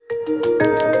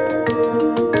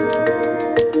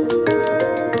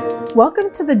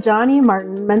Welcome to the John E.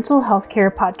 Martin Mental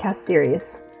Healthcare Podcast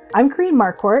Series. I'm Corinne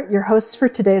Marquardt, your host for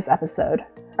today's episode.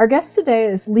 Our guest today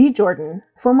is Lee Jordan,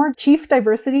 former Chief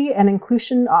Diversity and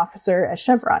Inclusion Officer at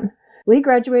Chevron. Lee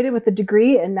graduated with a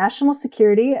degree in National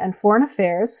Security and Foreign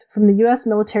Affairs from the U.S.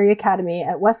 Military Academy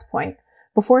at West Point,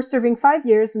 before serving 5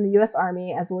 years in the U.S.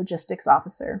 Army as a logistics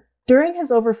officer. During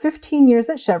his over 15 years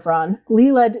at Chevron,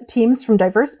 Lee led teams from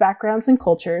diverse backgrounds and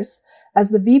cultures as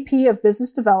the VP of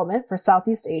Business Development for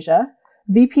Southeast Asia,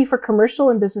 VP for Commercial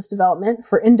and Business Development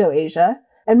for Indo-Asia,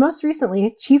 and most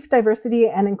recently, Chief Diversity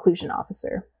and Inclusion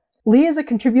Officer. Lee is a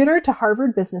contributor to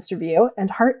Harvard Business Review and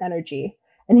Hart Energy,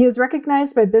 and he was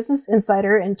recognized by Business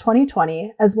Insider in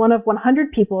 2020 as one of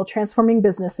 100 people transforming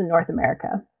business in North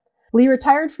America. Lee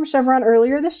retired from Chevron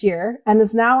earlier this year and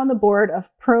is now on the board of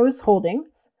Pros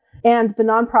Holdings and the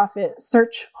nonprofit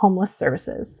Search Homeless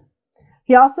Services.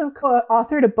 He also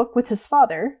co-authored a book with his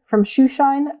father, From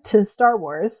Shoeshine to Star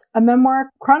Wars, a memoir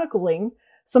chronicling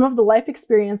some of the life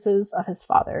experiences of his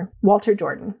father, Walter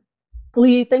Jordan.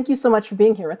 Lee, thank you so much for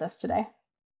being here with us today.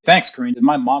 Thanks, Corinne. Did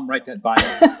my mom write that bio?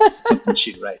 Something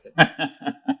she'd write.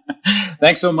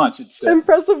 Thanks so much. It's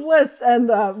impressive list, and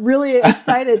really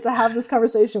excited to have this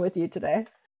conversation with you today.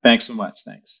 Thanks so much.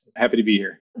 Thanks. Happy to be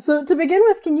here. So to begin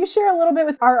with, can you share a little bit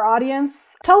with our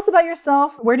audience? Tell us about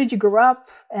yourself. Where did you grow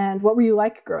up? And what were you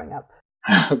like growing up?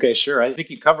 Okay, sure. I think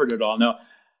you covered it all. No.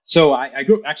 So I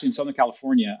grew up actually in Southern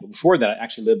California. Before that, I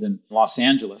actually lived in Los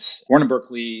Angeles. Born in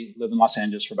Berkeley, lived in Los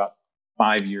Angeles for about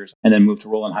 5 years, and then moved to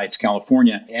Rowland Heights,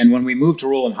 California. And when we moved to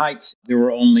Rowland Heights, there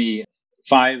were only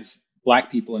 5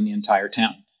 Black people in the entire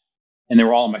town. And they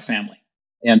were all in my family.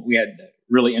 And we had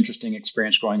really interesting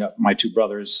experience growing up, my 2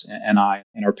 brothers and I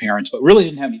and our parents, but really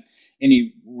didn't have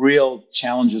any real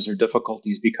challenges or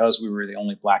difficulties because we were the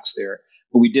only Blacks there.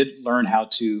 But we did learn how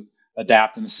to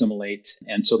adapt and assimilate.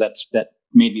 And so that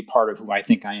made me part of who I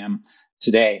think I am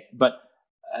today. But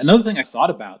another thing I thought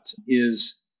about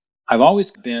is I've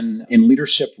always been in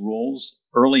leadership roles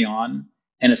early on.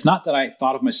 And it's not that I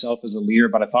thought of myself as a leader,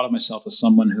 but I thought of myself as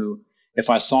someone who, if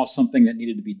I saw something that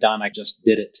needed to be done, I just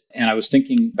did it. And I was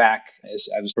thinking back as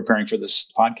I was preparing for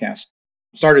this podcast.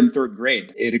 Started in 3rd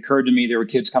grade. It occurred to me there were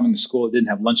kids coming to school that didn't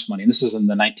have lunch money. And this is in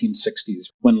the 1960s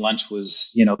when lunch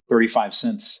was, 35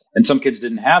 cents. And some kids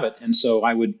didn't have it. And so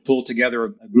I would pull together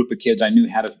a group of kids I knew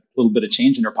had a little bit of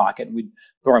change in their pocket. And we'd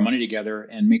throw our money together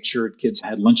and make sure kids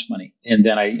had lunch money. And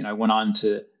then I went on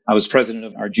I was president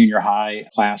of our junior high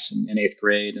class in 8th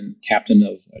grade and captain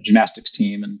of a gymnastics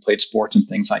team and played sports and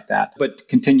things like that. But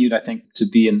continued, I think, to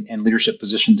be in leadership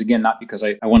positions, again, not because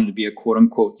I wanted to be a quote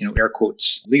unquote, air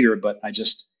quotes leader, but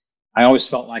I always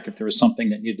felt like if there was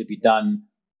something that needed to be done,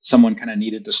 someone kind of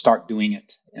needed to start doing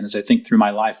it. And as I think through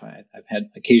my life, I've had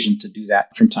occasion to do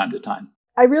that from time to time.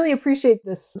 I really appreciate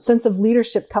this sense of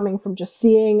leadership coming from just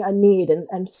seeing a need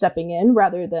and stepping in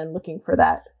rather than looking for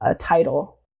that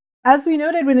title. As we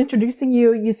noted when introducing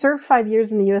you, you served 5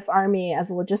 years in the U.S. Army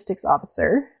as a logistics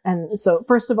officer. And so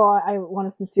first of all, I want to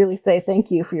sincerely say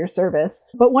thank you for your service,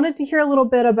 but wanted to hear a little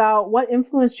bit about what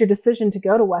influenced your decision to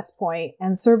go to West Point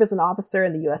and serve as an officer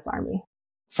in the U.S. Army.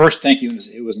 First, thank you.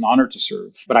 It was an honor to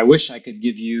serve, but I wish I could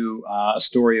give you a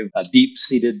story of a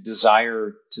deep-seated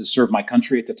desire to serve my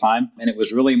country at the time. And it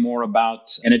was really more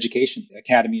about an education.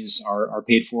 Academies are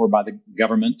paid for by the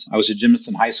government. I was a gymnast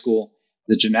in high school.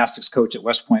 The gymnastics coach at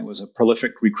West Point was a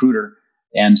prolific recruiter.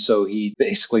 And so he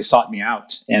basically sought me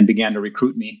out and began to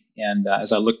recruit me. And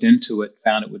as I looked into it,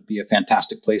 found it would be a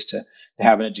fantastic place to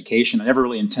have an education. I never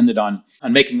really intended on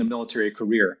making the military a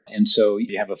career. And so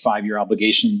you have a 5-year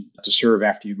obligation to serve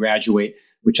after you graduate,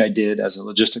 which I did as a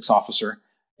logistics officer,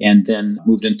 and then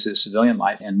moved into civilian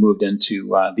life and moved into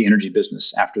the energy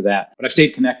business after that. But I've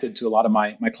stayed connected to a lot of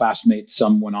my classmates.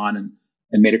 Some went on and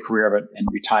made a career of it and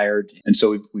retired. And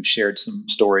so we've shared some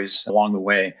stories along the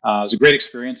way. It was a great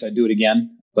experience. I'd do it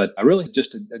again, but really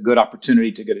just a good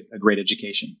opportunity to get a great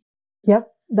education.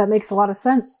 Yep, that makes a lot of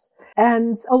sense.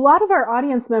 And a lot of our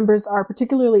audience members are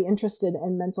particularly interested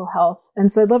in mental health.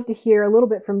 And so I'd love to hear a little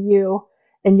bit from you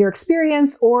and your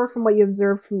experience or from what you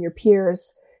observed from your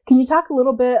peers. Can you talk a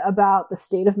little bit about the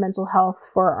state of mental health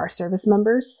for our service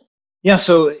members? Yeah,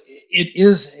 so it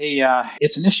is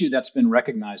it's an issue that's been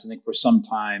recognized, I think, for some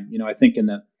time. I think in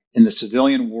the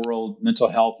civilian world, mental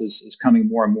health is coming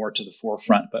more and more to the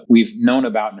forefront, but we've known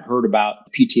about and heard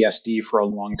about PTSD for a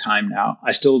long time now.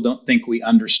 I still don't think we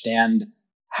understand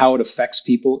how it affects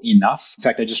people enough. In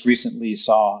fact, I just recently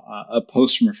saw a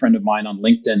post from a friend of mine on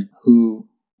LinkedIn who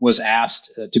was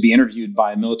asked to be interviewed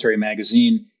by a military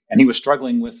magazine, and he was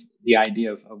struggling with the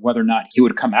idea of whether or not he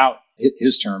would come out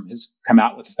his term, has come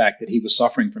out with the fact that he was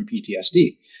suffering from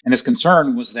PTSD. And his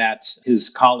concern was that his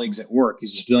colleagues at work,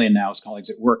 he's a civilian now, his colleagues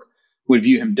at work would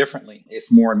view him differently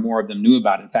if more and more of them knew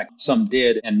about it. In fact, some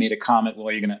did and made a comment, well,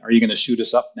 are you going to shoot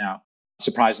us up now?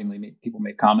 Surprisingly, people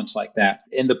made comments like that.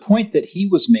 And the point that he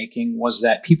was making was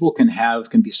that people can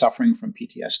be suffering from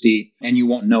PTSD and you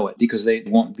won't know it because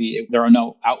there are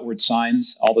no outward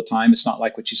signs all the time. It's not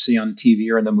like what you see on TV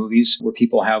or in the movies where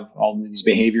people have all these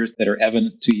behaviors that are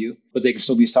evident to you, but they can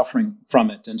still be suffering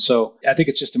from it. And so I think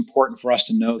it's just important for us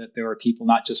to know that there are people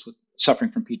not just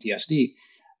suffering from PTSD,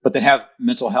 but that have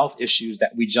mental health issues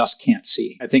that we just can't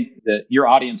see. I think that your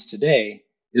audience today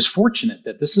is fortunate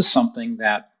that this is something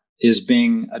that is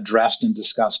being addressed and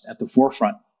discussed at the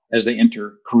forefront as they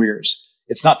enter careers.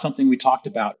 It's not something we talked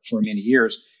about for many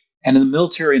years. And in the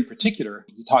military in particular,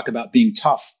 you talk about being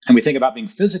tough, and we think about being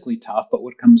physically tough, but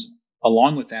what comes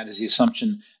along with that is the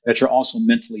assumption that you're also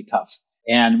mentally tough.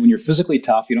 And when you're physically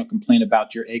tough, you don't complain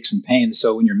about your aches and pains.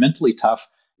 So when you're mentally tough,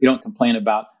 you don't complain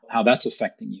about how that's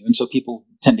affecting you. And so people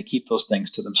tend to keep those things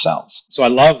to themselves. So I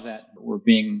love that we're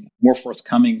being more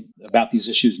forthcoming about these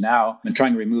issues now and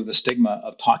trying to remove the stigma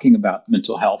of talking about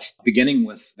mental health, beginning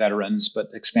with veterans, but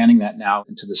expanding that now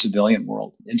into the civilian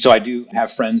world. And so I do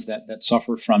have friends that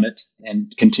suffer from it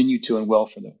and continue to and will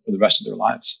for the rest of their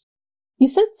lives. You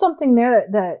said something there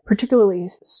that particularly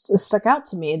stuck out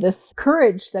to me, this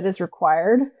courage that is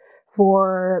required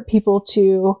for people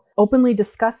to openly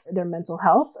discuss their mental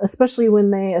health, especially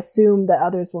when they assume that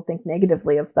others will think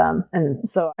negatively of them. And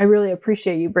so I really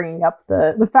appreciate you bringing up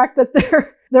the fact that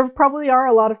there probably are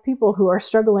a lot of people who are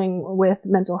struggling with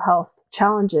mental health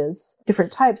challenges,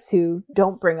 different types, who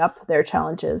don't bring up their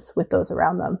challenges with those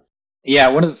around them. Yeah,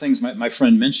 one of the things my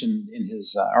friend mentioned in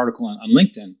his article on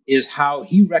LinkedIn is how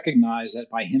he recognized that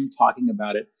by him talking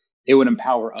about it, it would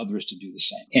empower others to do the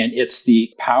same. And it's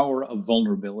the power of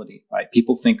vulnerability, right?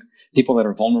 People think people that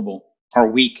are vulnerable are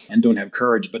weak and don't have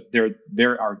courage, but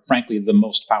there are frankly the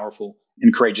most powerful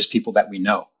and courageous people that we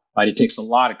know, right? It takes a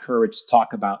lot of courage to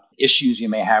talk about issues you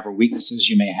may have or weaknesses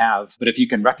you may have. But if you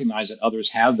can recognize that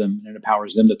others have them and it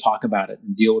empowers them to talk about it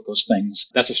and deal with those things,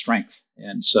 that's a strength.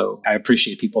 And so I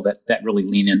appreciate people that really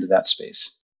lean into that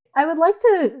space. I would like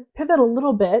to pivot a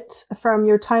little bit from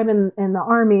your time in the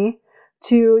Army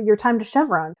to your time to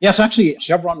Chevron. Yes, actually,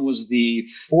 Chevron was the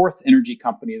fourth energy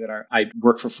company that I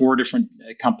worked for 4 different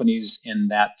companies in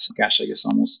that, I guess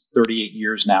almost 38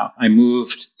 years now. I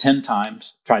moved 10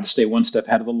 times, tried to stay one step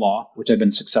ahead of the law, which I've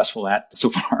been successful at so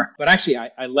far. But actually,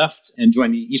 I left and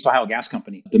joined the East Ohio Gas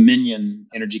Company, Dominion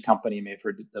Energy Company. You may have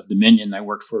heard of Dominion. I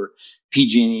worked for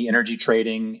PG&E Energy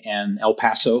Trading and El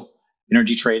Paso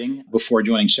Energy Trading before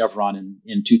joining Chevron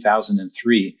in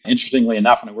 2003. Interestingly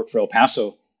enough, when I worked for El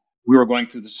Paso, we were going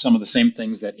through some of the same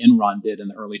things that Enron did in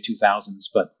the early 2000s,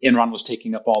 but Enron was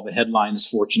taking up all the headlines,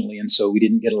 fortunately, and so we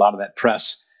didn't get a lot of that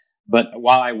press. But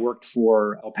while I worked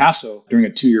for El Paso, during a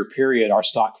 2-year period, our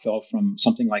stock fell from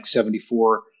something like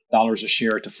 $74 a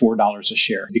share to $4 a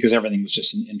share because everything was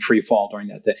just in free fall during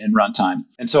the Enron time.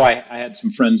 And so I had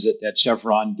some friends at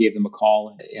Chevron, gave them a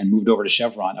call and moved over to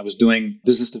Chevron. I was doing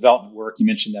business development work. You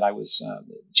mentioned that I was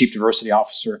chief diversity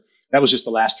officer. That was just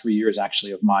the last 3 years,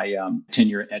 actually, of my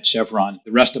tenure at Chevron.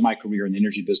 The rest of my career in the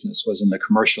energy business was in the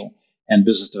commercial and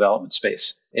business development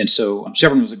space. And so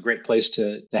Chevron was a great place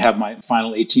to have my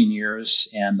final 18 years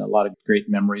and a lot of great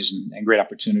memories and great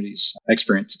opportunities I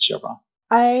experienced at Chevron.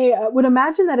 I would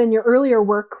imagine that in your earlier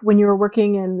work, when you were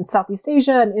working in Southeast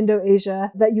Asia and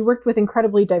Indo-Asia, that you worked with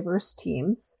incredibly diverse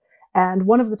teams. And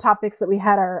one of the topics that we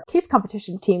had our case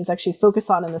competition teams actually focus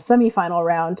on in the semifinal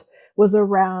round was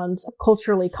around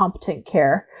culturally competent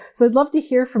care. So I'd love to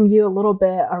hear from you a little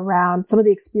bit around some of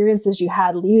the experiences you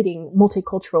had leading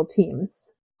multicultural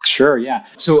teams. Sure, yeah.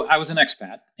 So I was an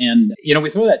expat, and we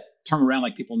throw that term around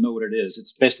like people know what it is.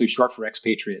 It's basically short for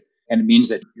expatriate, and it means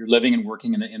that you're living and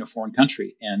working in a foreign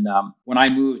country. And when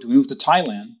we moved to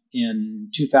Thailand in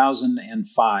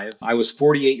 2005. I was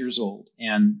 48 years old,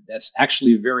 and that's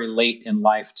actually very late in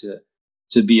life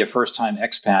to be a first-time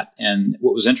expat. And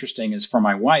what was interesting is for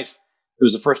my wife, it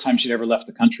was the first time she'd ever left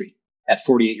the country at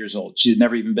 48 years old. She had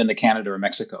never even been to Canada or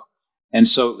Mexico. And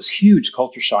so it was huge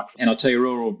culture shock. And I'll tell you a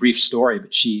real brief story,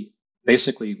 but she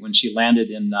basically, when she landed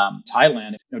in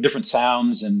Thailand, different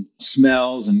sounds and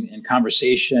smells and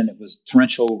conversation. It was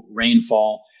torrential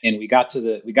rainfall. And we got to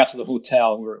the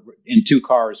hotel. We were in 2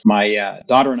 cars. My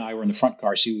daughter and I were in the front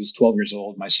car. She was 12 years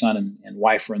old. My son and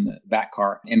wife were in the back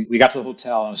car. And we got to the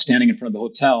hotel. I was standing in front of the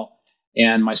hotel.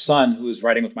 And my son, who was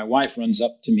riding with my wife, runs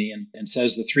up to me and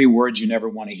says the 3 words you never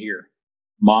want to hear: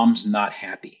 "Mom's not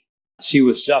happy." She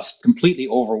was just completely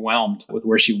overwhelmed with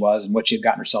where she was and what she had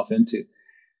gotten herself into.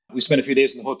 We spent a few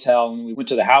days in the hotel and we went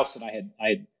to the house that I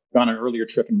had gone on an earlier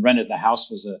trip and rented. The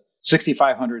house was a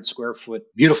 6,500 square foot,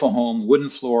 beautiful home, wooden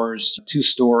floors,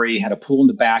 2-story, had a pool in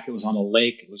the back. It was on a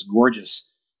lake. It was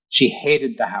gorgeous. She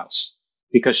hated the house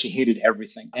because she hated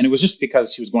everything. And it was just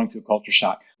because she was going through a culture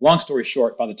shock. Long story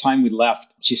short, by the time we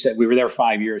left, she said, we were there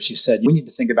 5 years. She said, we need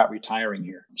to think about retiring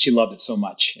here. She loved it so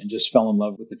much and just fell in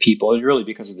love with the people. It was really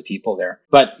because of the people there.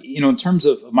 But, in terms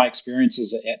of my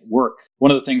experiences at work,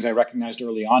 one of the things I recognized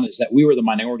early on is that we were the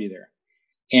minority there.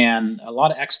 And a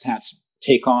lot of expats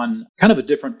take on kind of a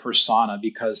different persona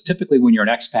because typically when you're an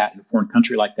expat in a foreign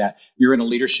country like that, you're in a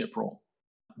leadership role.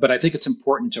 But I think it's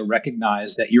important to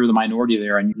recognize that you're the minority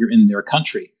there and you're in their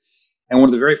country. And one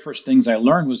of the very first things I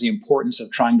learned was the importance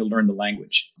of trying to learn the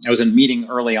language. I was in a meeting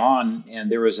early on, and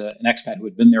there was an expat who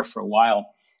had been there for a while,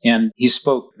 and he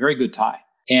spoke very good Thai.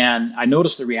 And I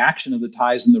noticed the reaction of the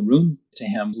Thais in the room to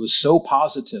him was so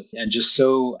positive and just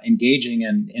so engaging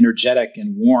and energetic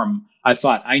and warm. I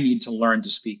thought, I need to learn to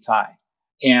speak Thai.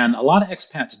 And a lot of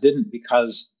expats didn't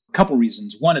because a couple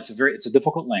reasons. One, it's a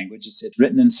difficult language. It's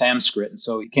written in Sanskrit, and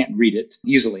so you can't read it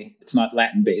easily. It's not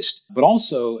Latin based. But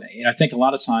also, I think a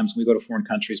lot of times when we go to foreign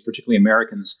countries, particularly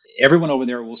Americans, everyone over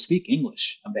there will speak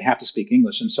English. They have to speak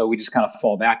English. And so we just kind of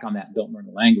fall back on that and don't learn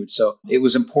the language. So it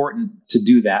was important to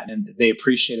do that. And they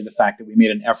appreciated the fact that we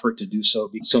made an effort to do so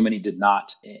because so many did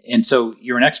not. And so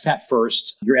you're an expat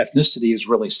first. Your ethnicity is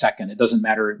really second. It doesn't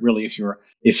matter really if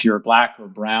you're black or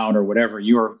brown or whatever.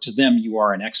 To them, you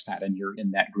are an expat and you're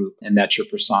in that group. And that's your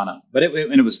persona. But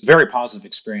it was a very positive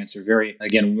experience. They're very,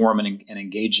 again, warm and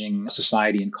engaging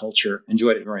society and culture.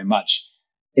 Enjoyed it very much.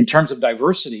 In terms of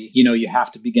diversity, you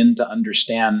have to begin to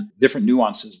understand different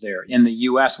nuances there. In the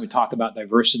U.S., when we talk about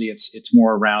diversity, it's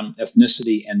more around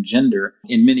ethnicity and gender.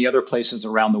 In many other places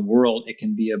around the world, it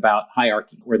can be about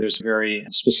hierarchy, where there's a very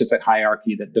specific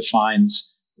hierarchy that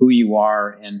defines who you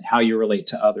are and how you relate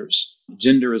to others.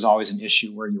 Gender is always an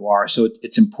issue where you are. So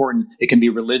it's important. It can be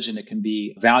religion. It can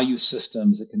be value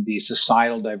systems. It can be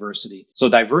societal diversity. So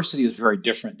diversity is very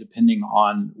different depending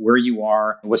on where you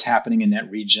are, what's happening in that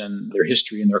region, their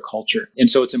history and their culture. And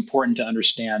so it's important to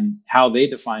understand how they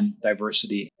define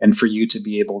diversity and for you to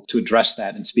be able to address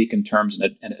that and speak in terms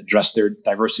and address their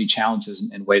diversity challenges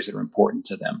in ways that are important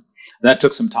to them. That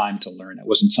took some time to learn. It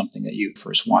wasn't something that you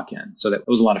first walk in. So that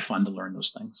was a lot of fun to learn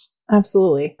those things.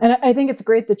 Absolutely. And I think it's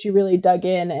great that you really dug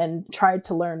in and tried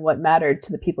to learn what mattered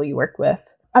to the people you worked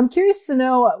with. I'm curious to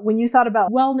know, when you thought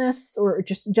about wellness or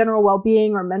just general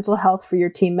well-being or mental health for your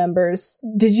team members,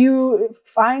 did you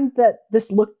find that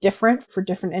this looked different for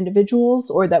different individuals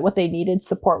or that what they needed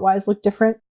support-wise looked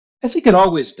different? I think it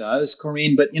always does,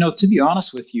 Corinne. But, to be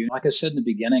honest with you, like I said in the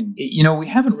beginning, we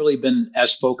haven't really been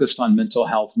as focused on mental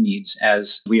health needs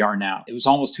as we are now. It was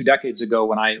almost 2 decades ago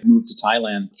when I moved to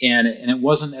Thailand, and it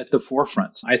wasn't at the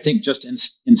forefront. I think just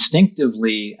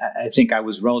instinctively, I think I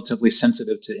was relatively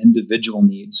sensitive to individual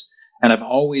needs. And I've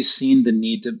always seen the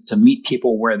need to meet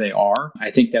people where they are. I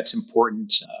think that's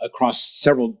important across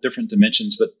several different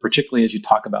dimensions, but particularly as you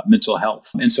talk about mental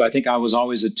health. And so I think I was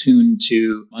always attuned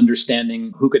to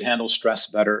understanding who could handle stress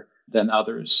better than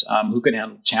others, who could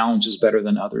handle challenges better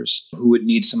than others, who would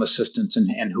need some assistance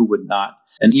and who would not.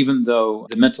 And even though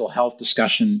the mental health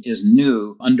discussion is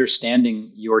new,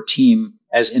 understanding your team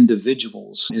as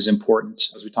individuals is important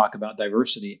as we talk about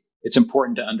diversity. It's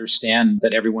important to understand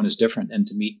that everyone is different and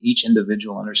to meet each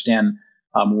individual, understand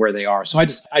where they are. So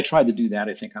I try to do that,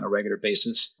 I think, on a regular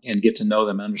basis and get to know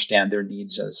them and understand their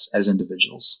needs as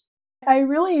individuals. I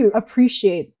really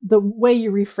appreciate the way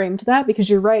you reframed that, because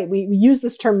you're right. We use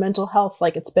this term mental health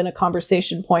like it's been a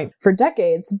conversation point for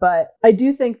decades, but I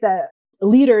do think that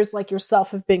leaders like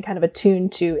yourself have been kind of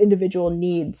attuned to individual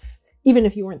needs, even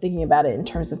if you weren't thinking about it in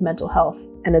terms of mental health.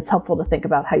 And it's helpful to think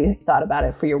about how you thought about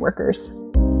it for your workers.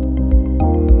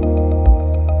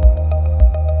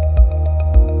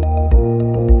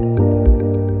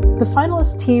 The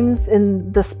finalist teams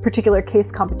in this particular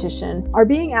case competition are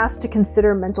being asked to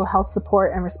consider mental health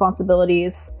support and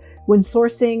responsibilities when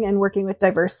sourcing and working with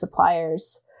diverse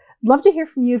suppliers. I'd love to hear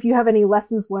from you if you have any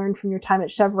lessons learned from your time at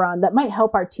Chevron that might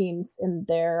help our teams in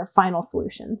their final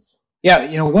solutions.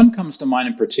 Yeah, one comes to mind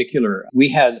in particular. We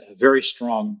had a very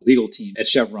strong legal team at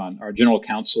Chevron. Our general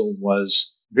counsel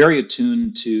was very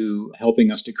attuned to helping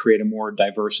us to create a more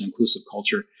diverse and inclusive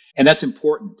culture. And that's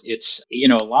important. It's, a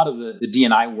lot of the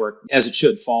D&I work, as it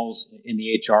should, falls in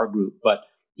the HR group, but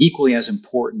equally as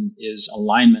important is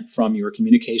alignment from your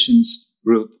communications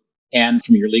group and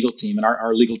from your legal team. And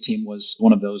our legal team was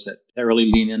one of those that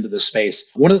really leaned into the space.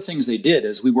 One of the things they did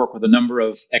is we work with a number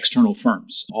of external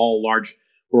firms, all large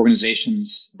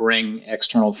organizations bring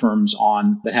external firms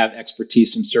on that have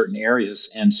expertise in certain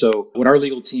areas. And so what our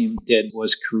legal team did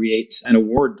was create an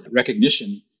award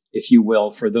recognition, if you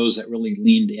will, for those that really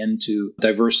leaned into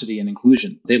diversity and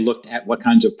inclusion. They looked at what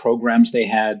kinds of programs they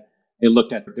had. They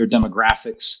looked at their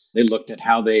demographics. They looked at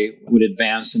how they would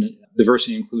advance in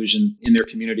diversity and inclusion in their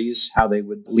communities, how they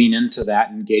would lean into that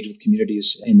and engage with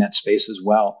communities in that space as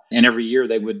well. And every year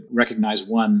they would recognize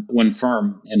one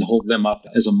firm and hold them up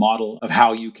as a model of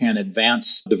how you can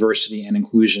advance diversity and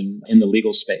inclusion in the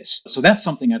legal space. So that's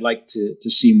something I'd like to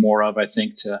see more of, I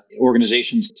think, to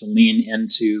organizations to lean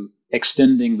into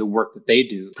extending the work that they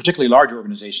do, particularly large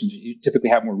organizations. You typically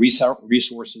have more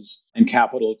resources and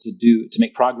capital to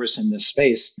make progress in this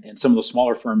space. And some of the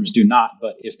smaller firms do not.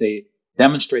 But if they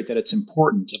demonstrate that it's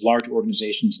important, if large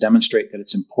organizations demonstrate that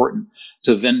it's important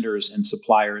to vendors and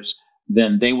suppliers,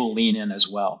 then they will lean in as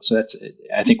well. So that's,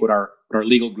 I think, what our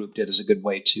legal group did is a good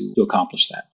way to accomplish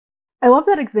that. I love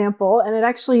that example, and it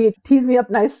actually tees me up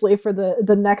nicely for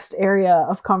the next area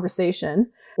of conversation,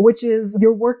 which is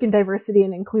your work in diversity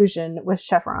and inclusion with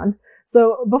Chevron.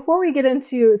 So before we get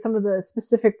into some of the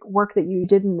specific work that you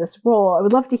did in this role, I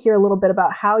would love to hear a little bit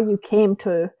about how you came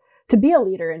to be a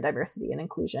leader in diversity and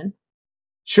inclusion.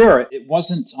 Sure. It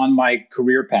wasn't on my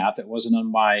career path. It wasn't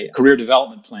on my career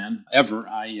development plan ever.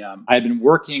 I had been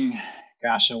working,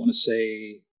 I want to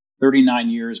say 39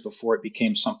 years before it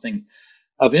became something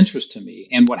of interest to me.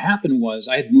 And what happened was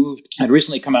I'd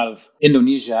recently come out of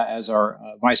Indonesia as our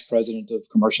vice president of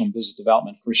commercial and business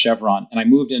development for Chevron. And I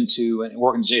moved into an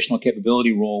organizational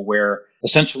capability role where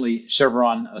essentially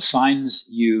Chevron assigns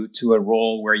you to a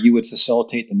role where you would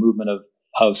facilitate the movement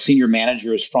of senior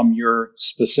managers from your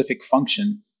specific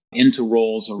function into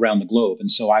roles around the globe.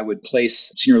 And so I would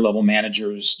place senior level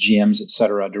managers, GMs, et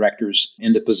cetera, directors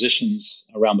into positions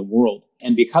around the world.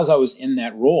 And because I was in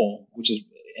that role, which is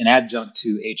an adjunct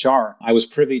to HR, I was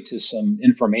privy to some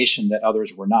information that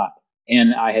others were not.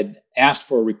 And I had asked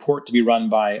for a report to be run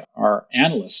by our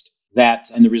analyst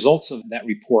and the results of that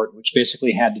report, which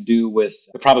basically had to do with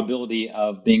the probability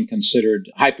of being considered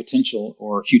high potential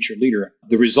or future leader.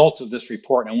 The results of this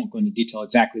report, and I won't go into detail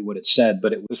exactly what it said,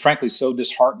 but it was frankly so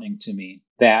disheartening to me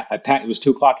that it was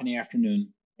 2:00 in the afternoon,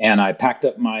 and I packed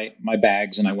up my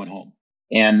bags and I went home.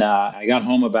 And I got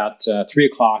home about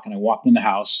 3:00 and I walked in the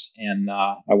house and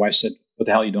my wife said, "What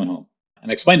the hell are you doing home?" And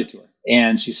I explained it to her.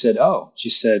 And she said,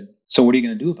 "So what are you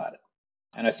going to do about it?"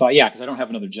 And I thought, because I don't have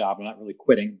another job. I'm not really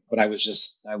quitting, but I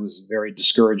was very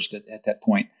discouraged at that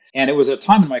point. And it was a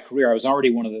time in my career, I was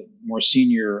already one of the more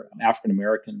senior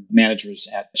African-American managers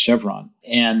at Chevron.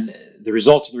 And the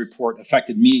results of the report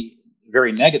affected me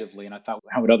very negatively. And I thought,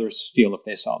 how would others feel if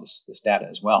they saw this data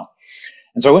as well?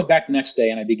 And so I went back the next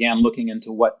day and I began looking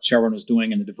into what Chevron was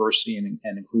doing in the diversity and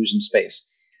inclusion space.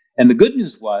 And the good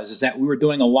news is that we were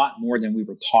doing a lot more than we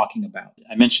were talking about.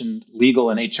 I mentioned legal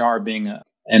and HR being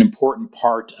an important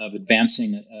part of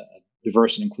advancing a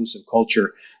diverse and inclusive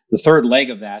culture. The third leg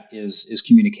of that is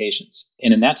communications.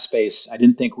 And in that space, I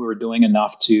didn't think we were doing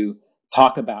enough to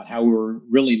talk about how we were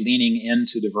really leaning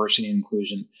into diversity and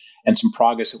inclusion and some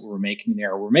progress that we were making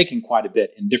there. We're making quite a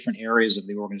bit in different areas of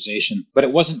the organization, but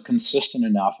it wasn't consistent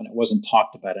enough and it wasn't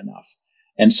talked about enough.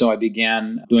 And so I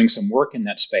began doing some work in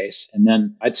that space. And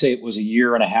then I'd say it was a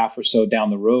year and a half or so down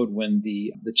the road when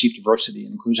the Chief Diversity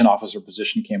and Inclusion Officer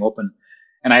position came open.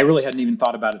 And I really hadn't even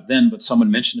thought about it then, but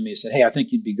someone mentioned to me and said, "Hey, I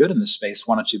think you'd be good in this space.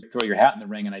 Why don't you throw your hat in the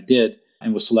ring?" And I did,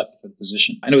 and was selected for the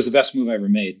position. And it was the best move I ever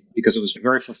made because it was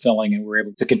very fulfilling, and we were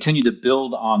able to continue to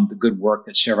build on the good work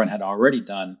that Chevron had already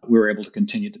done. We were able to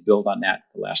continue to build on that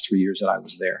the last 3 years that I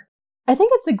was there. I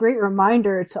think it's a great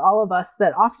reminder to all of us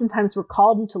that oftentimes we're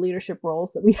called into leadership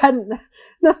roles that we hadn't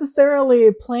necessarily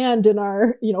planned in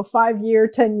our 5-year,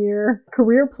 10-year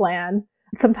career plan.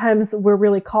 Sometimes we're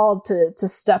really called to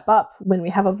step up when we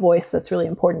have a voice that's really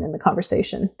important in the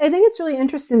conversation. I think it's really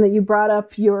interesting that you brought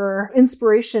up your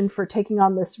inspiration for taking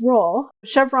on this role.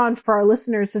 Chevron, for our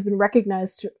listeners, has been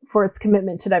recognized for its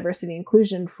commitment to diversity and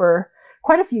inclusion for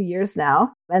quite a few years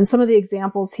now. And some of the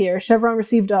examples here, Chevron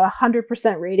received a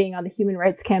 100% rating on the Human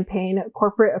Rights Campaign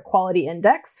Corporate Equality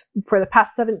Index for the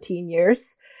past 17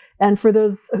 years. And for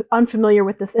those unfamiliar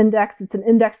with this index, it's an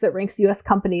index that ranks U.S.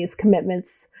 companies'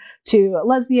 commitments to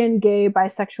lesbian, gay,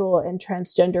 bisexual, and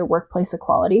transgender workplace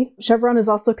equality. Chevron is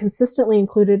also consistently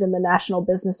included in the National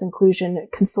Business Inclusion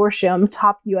Consortium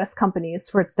top U.S. companies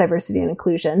for its diversity and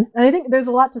inclusion. And I think there's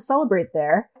a lot to celebrate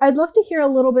there. I'd love to hear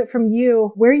a little bit from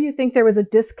you where you think there was a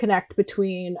disconnect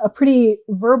between a pretty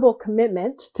verbal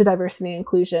commitment to diversity and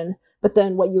inclusion, but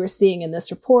then what you were seeing in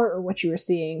this report or what you were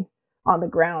seeing on the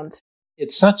ground.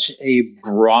 It's such a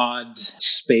broad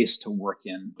space to work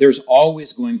in. There's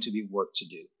always going to be work to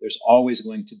do. There's always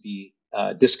going to be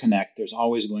disconnect. There's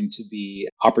always going to be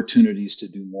opportunities to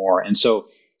do more. And so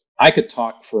I could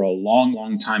talk for a long,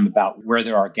 long time about where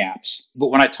there are gaps. But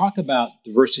when I talk about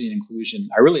diversity and inclusion,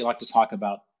 I really like to talk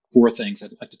about four things.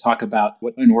 I'd like to talk about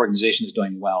what an organization is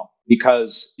doing well.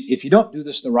 Because if you don't do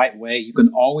this the right way, you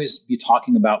can always be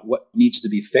talking about what needs to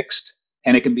be fixed.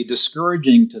 And it can be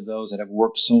discouraging to those that have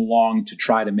worked so long to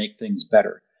try to make things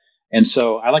better. And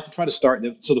so I like to try to start.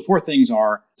 So the four things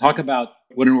are talk about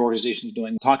what an organization is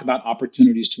doing, talk about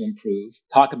opportunities to improve,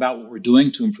 talk about what we're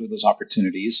doing to improve those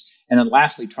opportunities, and then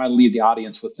lastly, try to leave the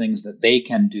audience with things that they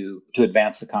can do to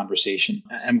advance the conversation.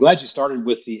 I'm glad you started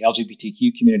with the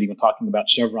LGBTQ community when talking about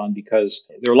Chevron, because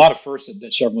there are a lot of firsts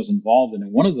that Chevron was involved in.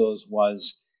 And one of those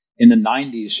was in the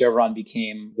 90s, Chevron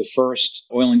became the first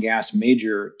oil and gas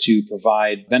major to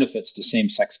provide benefits to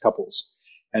same-sex couples.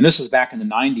 And this is back in the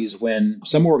 90s when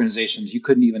some organizations, you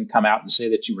couldn't even come out and say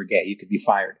that you were gay. You could be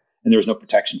fired. And there was no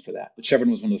protection for that. But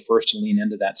Chevron was one of the first to lean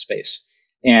into that space.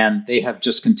 And they have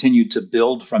just continued to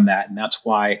build from that. And that's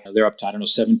why they're up to,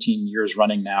 17 years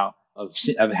running now of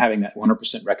having that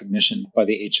 100% recognition by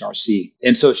the HRC.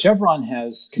 And so Chevron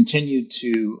has continued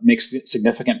to make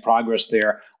significant progress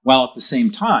there, while at the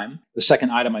same time, the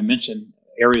second item I mentioned,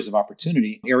 areas of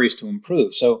opportunity, areas to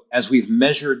improve. So as we've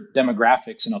measured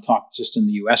demographics, and I'll talk just in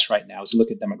the US right now, as we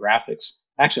look at demographics,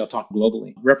 actually I'll talk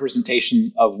globally,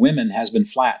 representation of women has been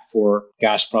flat for,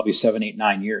 probably 7, 8,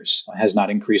 9 years. It has not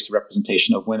increased the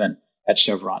representation of women at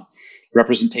Chevron.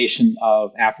 Representation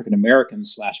of African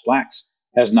Americans / Blacks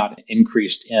has not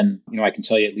increased in, I can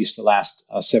tell you at least the last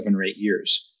 7 or 8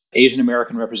 years. Asian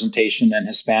American representation and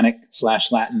Hispanic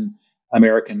 / Latin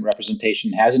American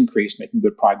representation has increased, making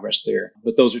good progress there.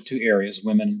 But those are two areas,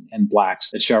 women and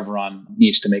Blacks, that Chevron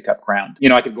needs to make up ground.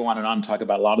 I could go on and talk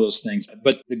about a lot of those things.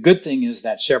 But the good thing is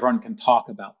that Chevron can talk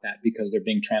about that because they're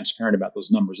being transparent about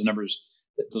those numbers. The numbers,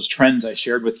 those trends I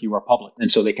shared with you are public. And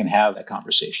so they can have that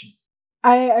conversation.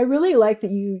 I really like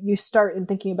that you start in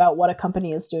thinking about what a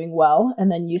company is doing well,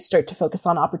 and then you start to focus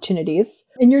on opportunities.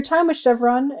 In your time with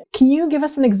Chevron, can you give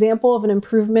us an example of an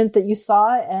improvement that you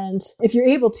saw? And if you're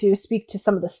able to, speak to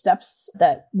some of the steps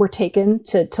that were taken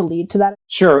to lead to that?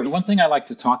 Sure. One thing I like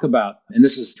to talk about, and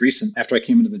this is recent after I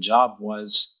came into the job,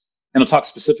 was, and I'll talk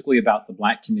specifically about the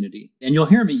Black community. And you'll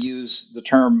hear me use the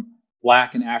term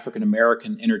Black and African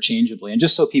American interchangeably. And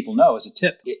just so people know, as a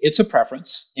tip, it's a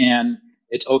preference. And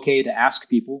it's okay to ask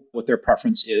people what their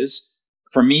preference is.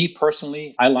 For me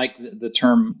personally, I like the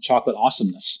term chocolate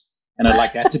awesomeness, and I'd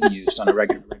like that to be used on a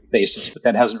regular basis, but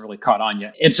that hasn't really caught on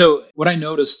yet. And so what I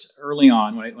noticed early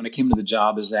on when I came to the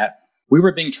job is that we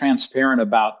were being transparent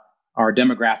about our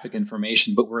demographic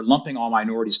information, but we're lumping all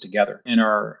minorities together. In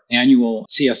our annual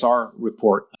CSR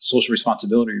report, social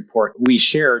responsibility report, we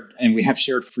shared, and we have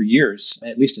shared for years,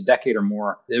 at least a decade or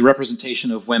more, the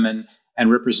representation of women and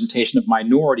representation of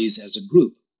minorities as a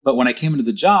group. But when I came into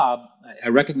the job, I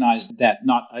recognized that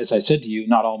not, as I said to you,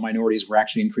 not all minorities were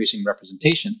actually increasing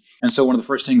representation. And so one of the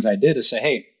first things I did is say,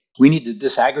 hey, we need to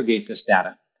disaggregate this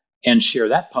data and share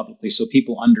that publicly so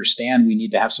people understand we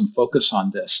need to have some focus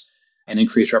on this and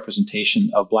increase representation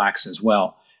of Blacks as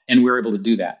well. And we were able to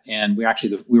do that. And we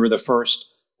were the first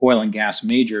oil and gas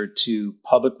major to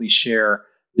publicly share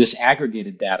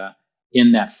disaggregated data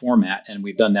in that format. And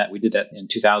we've done that. We did that in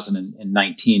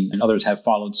 2019, and others have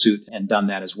followed suit and done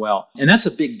that as well. And that's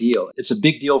a big deal. It's a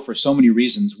big deal for so many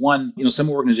reasons. One, some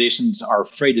organizations are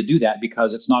afraid to do that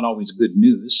because it's not always good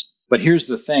news. But here's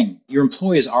the thing. Your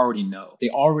employees already know. They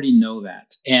already know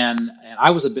that. And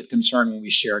I was a bit concerned when we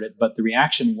shared it, but the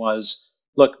reaction was,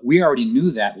 look, we already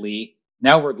knew that, Lee.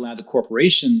 Now we're glad the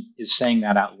corporation is saying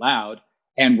that out loud,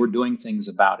 and we're doing things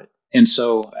about it. And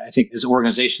so I think as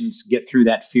organizations get through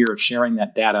that fear of sharing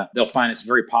that data, they'll find it's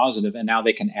very positive, and now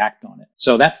they can act on it.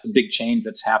 So that's the big change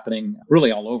that's happening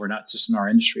really all over, not just in our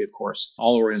industry, of course.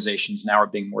 All organizations now are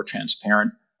being more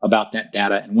transparent about that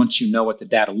data. And once you know what the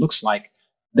data looks like,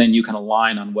 then you can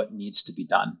align on what needs to be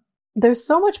done. There's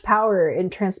so much power in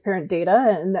transparent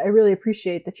data, and I really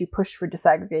appreciate that you push for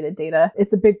disaggregated data.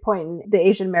 It's a big point in the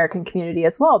Asian American community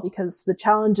as well, because the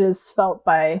challenges felt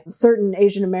by certain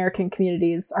Asian American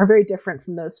communities are very different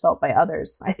from those felt by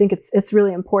others. I think it's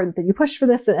really important that you push for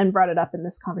this and brought it up in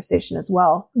this conversation as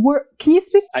well. Can you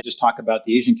speak? I just talk about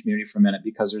the Asian community for a minute,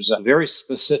 because there's a very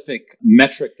specific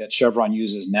metric that Chevron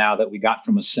uses now that we got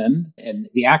from Ascend, and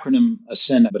the acronym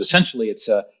Ascend, but essentially it's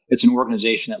an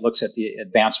organization that looks at the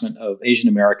advancement of Asian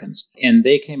Americans. And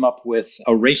they came up with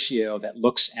a ratio that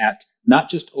looks at not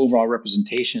just overall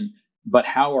representation, but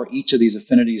how are each of these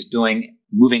affinities doing,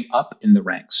 moving up in the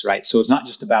ranks, right? So it's not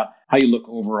just about how you look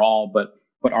overall, but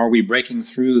are we breaking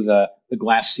through the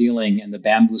glass ceiling and the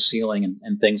bamboo ceiling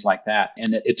and things like that?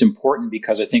 And it's important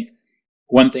because I think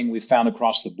one thing we've found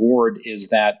across the board is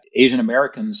that Asian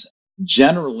Americans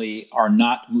generally are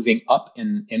not moving up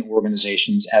in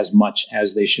organizations as much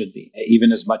as they should be,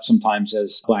 even as much sometimes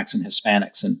as Blacks and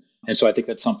Hispanics. And so I think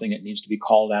that's something that needs to be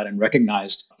called out and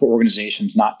recognized for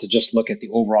organizations, not to just look at the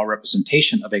overall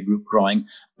representation of a group growing,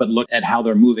 but look at how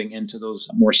they're moving into those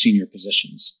more senior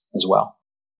positions as well.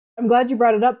 I'm glad you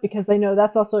brought it up because I know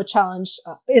that's also a challenge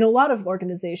in a lot of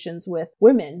organizations with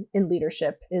women in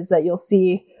leadership, is that you'll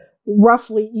see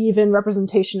roughly even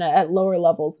representation at lower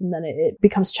levels, and then it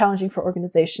becomes challenging for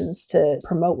organizations to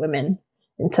promote women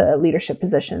into leadership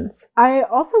positions. I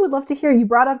also would love to hear, you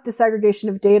brought up disaggregation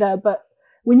of data, but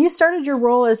when you started your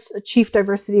role as a Chief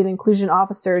Diversity and Inclusion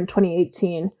Officer in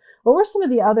 2018, what were some of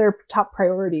the other top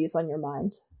priorities on your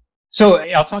mind? So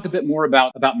I'll talk a bit more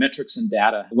about metrics and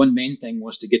data. One main thing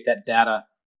was to get that data,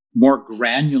 more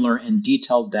granular and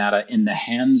detailed data, in the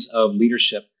hands of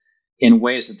leadership in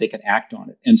ways that they could act on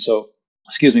it. And so,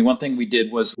 one thing we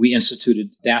did was we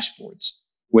instituted dashboards,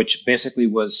 which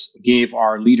basically gave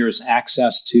our leaders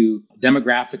access to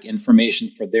demographic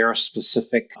information for their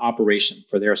specific operation,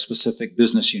 for their specific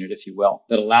business unit, if you will,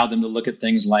 that allowed them to look at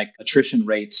things like attrition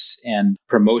rates and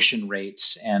promotion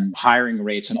rates and hiring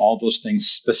rates and all those things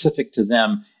specific to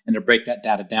them, and to break that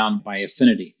data down by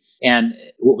affinity. And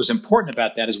what was important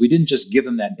about that is we didn't just give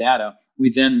them that data. We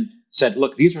then said,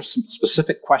 look, these are some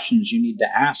specific questions you need to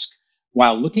ask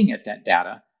while looking at that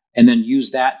data, and then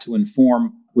use that to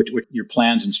inform what your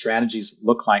plans and strategies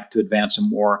look like to advance a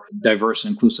more diverse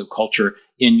and inclusive culture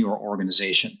in your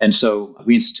organization. And so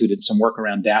we instituted some work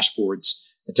around dashboards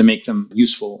to make them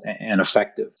useful and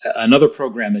effective. Another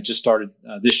program that just started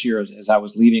this year as I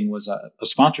was leaving was a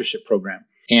sponsorship program.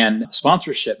 And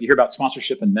sponsorship, you hear about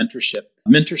sponsorship and mentorship.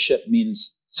 Mentorship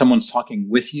means someone's talking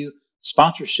with you.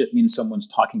 Sponsorship means someone's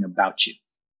talking about you,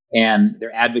 and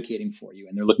they're advocating for you,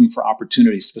 and they're looking for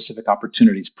opportunities, specific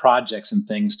opportunities, projects and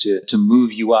things to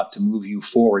move you up, to move you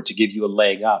forward, to give you a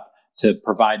leg up, to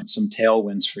provide some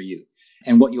tailwinds for you.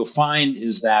 And what you'll find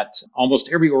is that almost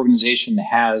every organization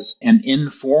has an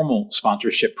informal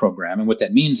sponsorship program. And what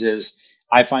that means is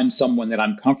I find someone that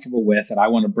I'm comfortable with that I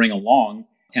want to bring along,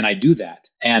 and I do that.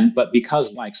 But because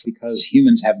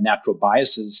humans have natural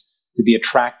biases to be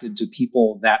attracted to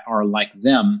people that are like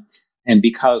them, and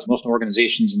because most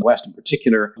organizations in the West in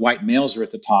particular, white males are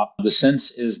at the top, the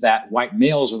sense is that white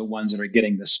males are the ones that are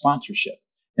getting this sponsorship.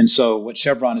 And so what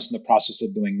Chevron is in the process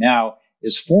of doing now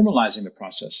is formalizing the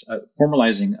process,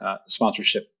 formalizing a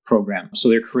sponsorship program. So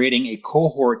they're creating a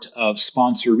cohort of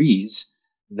sponsorees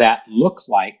that look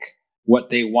like what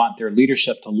they want their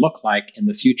leadership to look like in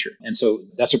the future. And so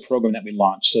that's a program that we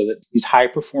launched, so that these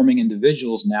high-performing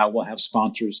individuals now will have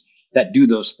sponsors that do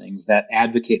those things, that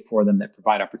advocate for them, that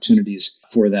provide opportunities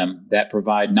for them, that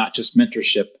provide not just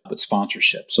mentorship, but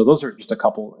sponsorship. So those are just a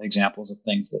couple examples of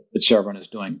things that Chevron is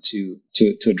doing to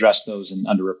address those in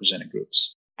underrepresented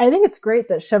groups. I think it's great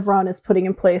that Chevron is putting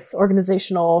in place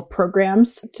organizational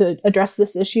programs to address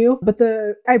this issue. But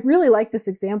I really like this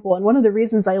example. And one of the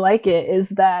reasons I like it is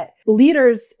that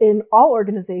leaders in all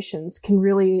organizations can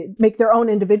really make their own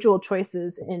individual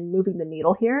choices in moving the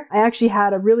needle here. I actually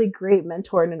had a really great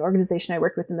mentor in an organization I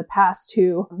worked with in the past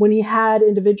who, when he had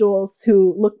individuals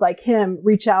who looked like him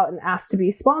reach out and ask to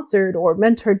be sponsored or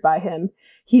mentored by him,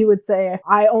 he would say,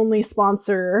 I only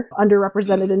sponsor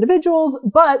underrepresented individuals,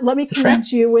 but let me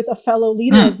connect you with a fellow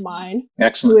leader of mine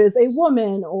who is a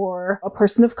woman or a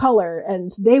person of color,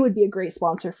 and they would be a great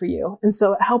sponsor for you. And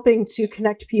so helping to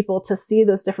connect people to see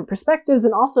those different perspectives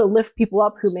and also lift people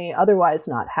up who may otherwise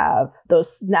not have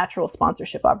those natural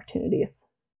sponsorship opportunities.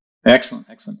 Excellent.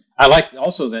 I like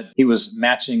also that he was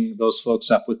matching those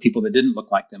folks up with people that didn't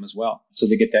look like them as well. So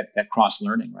they get that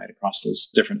cross-learning, right, across those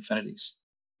different affinities.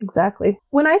 Exactly.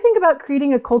 When I think about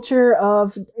creating a culture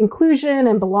of inclusion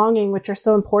and belonging, which are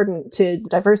so important to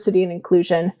diversity and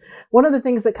inclusion, one of the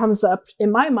things that comes up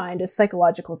in my mind is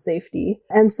psychological safety.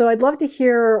 And so I'd love to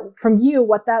hear from you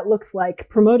what that looks like,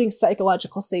 promoting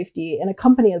psychological safety in a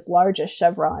company as large as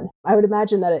Chevron. I would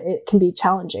imagine that it can be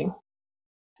challenging.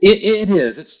 It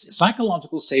is.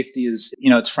 Psychological safety is,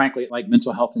 it's frankly, like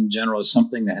mental health in general, is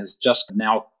something that has just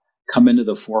now come into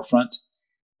the forefront.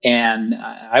 And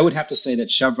I would have to say that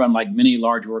Chevron, like many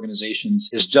large organizations,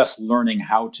 is just learning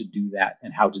how to do that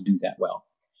and how to do that well.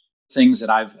 things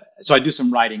that so I do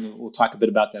some writing. We'll talk a bit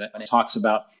about that. And it talks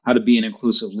about how to be an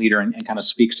inclusive leader and kind of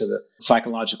speaks to the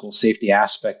psychological safety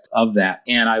aspect of that.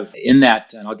 And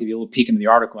and I'll give you a little peek into the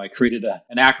article, I created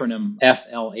an acronym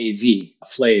FLAV,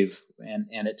 FLAV,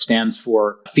 and it stands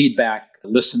for feedback,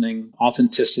 listening,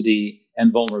 authenticity,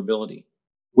 and vulnerability,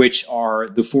 which are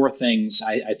the four things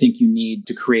I think you need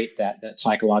to create that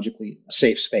psychologically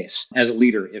safe space as a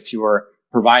leader. If you're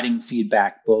providing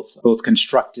feedback, both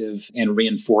constructive and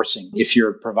reinforcing, if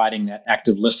you're providing that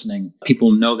active listening,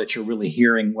 people know that you're really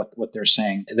hearing what they're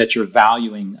saying, that you're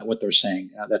valuing what they're saying.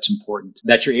 That's important.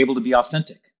 That you're able to be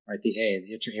authentic, right? The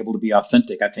A, that you're able to be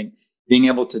authentic. I think being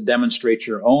able to demonstrate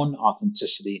your own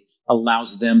authenticity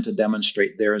allows them to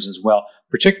demonstrate theirs as well,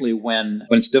 particularly when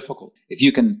it's difficult. If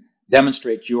you can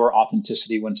demonstrate your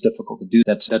authenticity when it's difficult to do,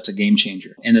 that's a game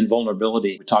changer. And then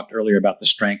vulnerability. We talked earlier about the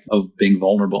strength of being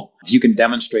vulnerable. If you can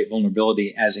demonstrate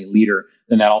vulnerability as a leader,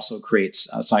 then that also creates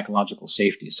psychological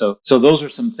safety. So those are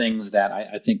some things that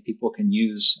I think people can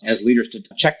use as leaders to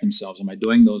check themselves. Am I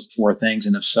doing those four things?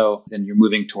 And if so, then you're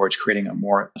moving towards creating a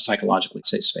more psychologically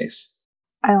safe space.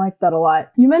 I like that a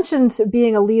lot. You mentioned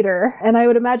being a leader, and I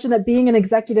would imagine that being an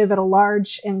executive at a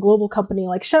large and global company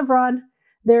like Chevron,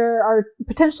 there are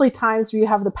potentially times where you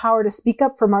have the power to speak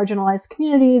up for marginalized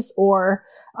communities or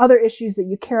other issues that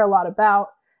you care a lot about,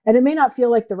 and it may not feel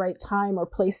like the right time or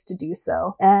place to do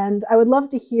so. And I would love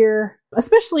to hear,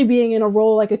 especially being in a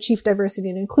role like a Chief Diversity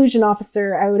and Inclusion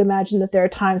Officer, I would imagine that there are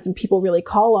times when people really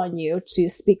call on you to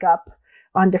speak up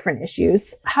on different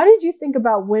issues. How did you think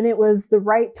about when it was the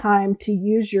right time to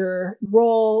use your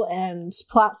role and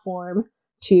platform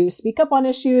to speak up on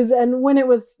issues, and when it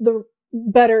was the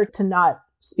better to not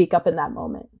speak up in that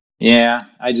moment? Yeah,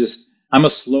 I'm a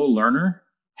slow learner.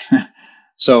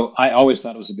 So I always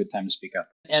thought it was a good time to speak up.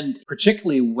 And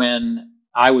particularly when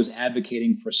I was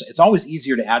advocating it's always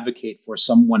easier to advocate for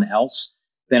someone else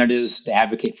than it is to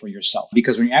advocate for yourself.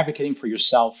 Because when you're advocating for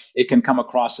yourself, it can come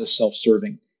across as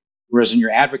self-serving. Whereas when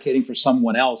you're advocating for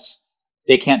someone else,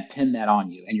 they can't pin that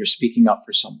on you and you're speaking up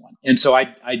for someone. And so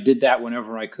I did that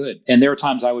whenever I could. And there were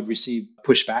times I would receive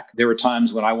pushback. There were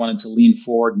times when I wanted to lean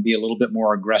forward and be a little bit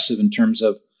more aggressive in terms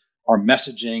of our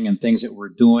messaging and things that we're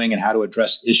doing and how to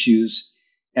address issues.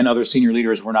 And other senior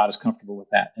leaders were not as comfortable with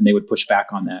that, and they would push back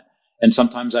on that. And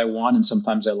sometimes I won and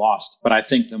sometimes I lost. But I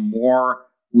think the more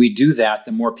we do that,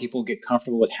 the more people get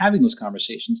comfortable with having those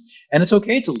conversations. And it's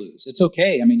okay to lose. It's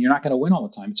okay. I mean, you're not going to win all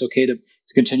the time. It's okay to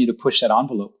continue to push that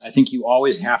envelope. I think you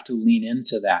always have to lean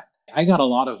into that. I got a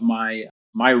lot of my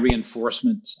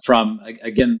reinforcement from,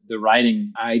 again, the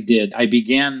writing I did. I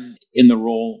began in the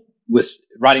role with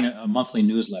writing a monthly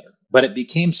newsletter, but it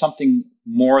became something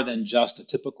more than just a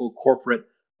typical corporate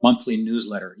monthly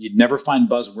newsletter. You'd never find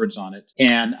buzzwords on it.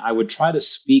 And I would try to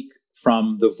speak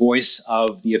from the voice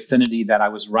of the affinity that I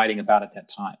was writing about at that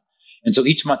time. And so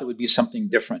each month it would be something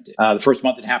different. The first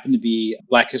month it happened to be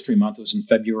Black History Month. It was in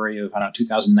February of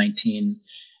 2019.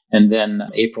 And then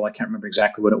April, I can't remember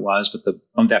exactly what it was, but the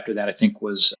month after that, I think,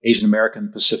 was Asian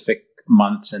American Pacific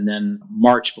Month. And then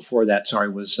March before that,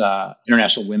 was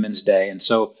International Women's Day. And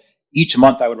so each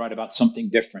month I would write about something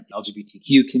different: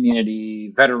 LGBTQ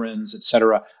community, veterans,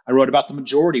 etc. I wrote about the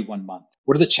majority one month.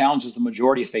 What are the challenges the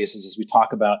majority faces as we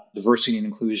talk about diversity and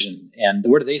inclusion, and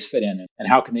where do they fit in, and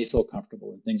how can they feel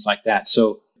comfortable, and things like that.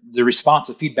 So the response,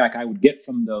 the feedback I would get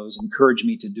from those encouraged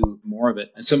me to do more of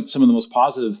it. And some of the most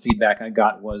positive feedback I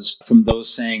got was from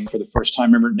those saying for the first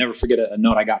time, never forget a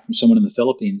note I got from someone in the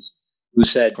Philippines who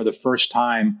said, for the first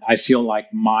time, I feel like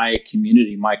my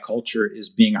community, my culture is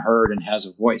being heard and has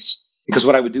a voice. Because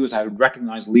what I would do is I would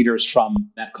recognize leaders from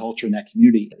that culture and that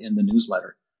community in the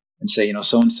newsletter and say,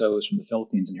 so-and-so is from the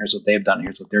Philippines, and here's what they've done, and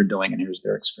here's what they're doing, and here's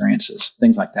their experiences,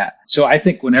 things like that. So I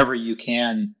think whenever you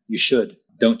can, you should.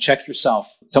 Don't check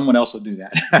yourself. Someone else will do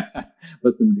that.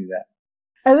 Let them do that.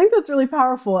 I think that's really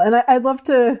powerful. And I'd love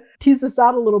to tease this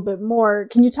out a little bit more.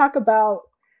 Can you talk about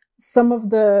some of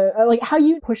the, how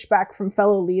you push back from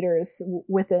fellow leaders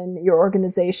within your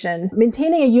organization,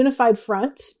 maintaining a unified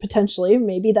front, potentially?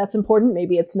 Maybe that's important,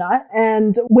 maybe it's not.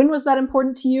 And when was that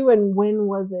important to you, and when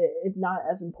was it not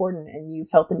as important and you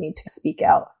felt the need to speak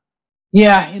out?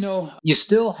 Yeah, you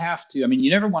still have to. I mean,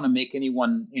 you never want to make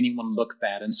anyone look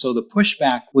bad. And so the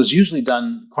pushback was usually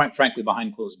done, quite frankly,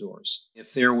 behind closed doors.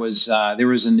 If there was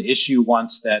an issue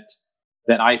once that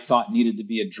I thought needed to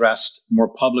be addressed more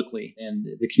publicly, and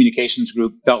the communications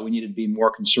group felt we needed to be more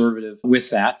conservative with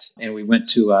that, and we went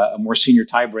to a more senior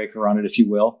tiebreaker on it, if you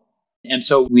will. And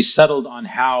so we settled on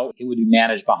how it would be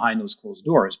managed behind those closed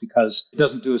doors, because it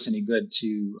doesn't do us any good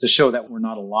to show that we're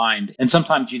not aligned. And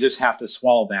sometimes you just have to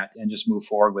swallow that and just move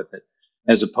forward with it.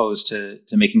 as opposed to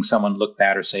making someone look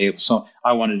bad or say, so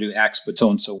I want to do X, but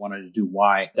so-and-so wanted to do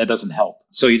Y. That doesn't help.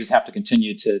 So you just have to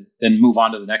continue to then move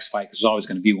on to the next fight because there's always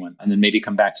going to be one, and then maybe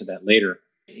come back to that later.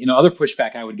 Other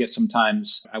pushback I would get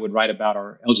sometimes, I would write about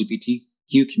our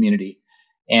LGBTQ community.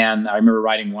 And I remember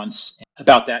writing once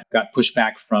about that, got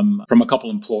pushback from a couple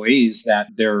employees that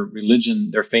their religion,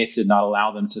 their faith did not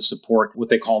allow them to support what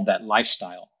they called that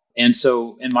lifestyle. And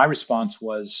my response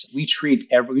was, we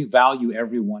value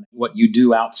everyone. What you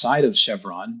do outside of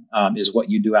Chevron is what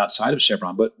you do outside of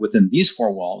Chevron. But within these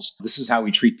four walls, this is how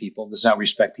we treat people. This is how we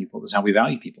respect people. This is how we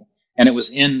value people. And it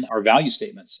was in our value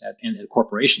statements in the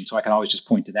corporation. So I can always just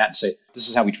point to that and say, this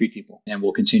is how we treat people. And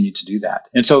we'll continue to do that.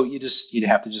 And so you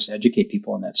have to just educate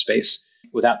people in that space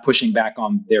without pushing back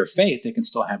on their faith. They can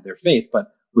still have their faith,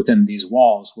 but within these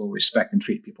walls, we'll respect and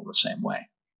treat people the same way.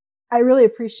 I really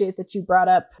appreciate that you brought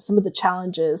up some of the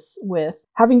challenges with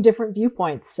having different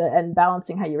viewpoints and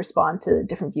balancing how you respond to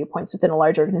different viewpoints within a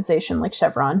large organization like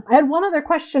Chevron. I had one other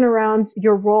question around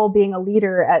your role being a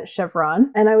leader at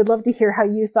Chevron, and I would love to hear how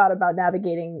you thought about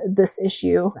navigating this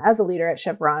issue as a leader at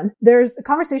Chevron. There's a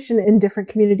conversation in different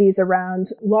communities around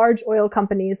large oil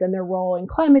companies and their role in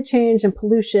climate change and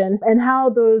pollution, and how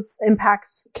those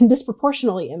impacts can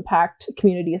disproportionately impact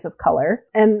communities of color.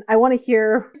 And I want to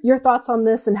hear your thoughts on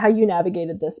this and how you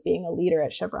navigated this being a leader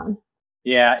at Chevron.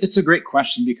 Yeah, it's a great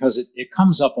question because it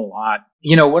comes up a lot.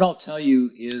 What I'll tell you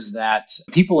is that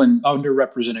people in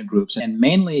underrepresented groups, and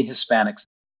mainly Hispanics,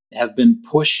 have been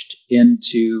pushed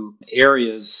into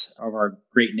areas of our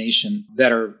great nation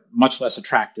that are much less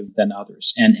attractive than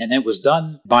others. And it was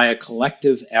done by a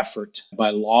collective effort, by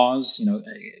laws,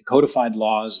 codified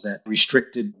laws that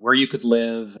restricted where you could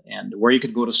live and where you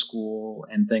could go to school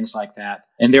and things like that.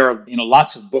 And there are,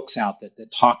 lots of books out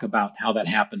that talk about how that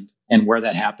happened and where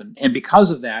that happened. And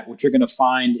because of that, what you're going to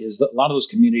find is that a lot of those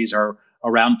communities are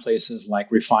around places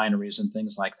like refineries and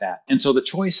things like that. And so the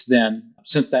choice then,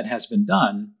 since that has been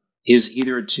done, is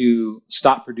either to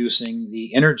stop producing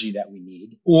the energy that we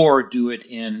need or do it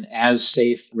in as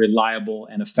safe, reliable,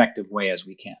 and effective way as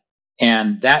we can.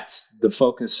 And that's the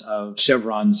focus of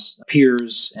Chevron's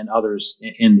peers and others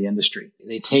in the industry.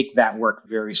 They take that work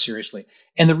very seriously.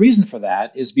 And the reason for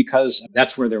that is because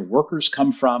that's where their workers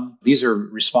come from. These are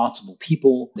responsible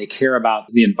people. They care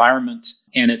about the environment.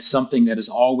 And it's something that is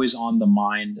always on the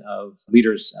mind of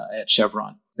leaders at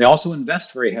Chevron. They also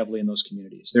invest very heavily in those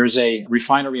communities. There's a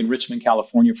refinery in Richmond,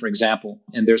 California, for example,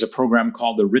 and there's a program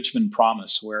called the Richmond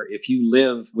Promise, where if you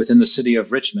live within the city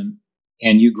of Richmond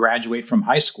and you graduate from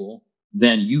high school,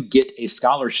 then you get a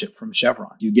scholarship from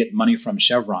Chevron. You get money from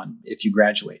Chevron if you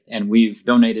graduate. And we've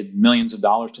donated millions of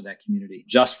dollars to that community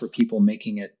just for people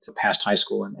making it past high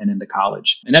school and into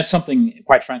college. And that's something,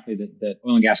 quite frankly, that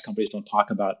oil and gas companies don't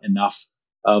talk about enough,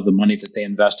 of the money that they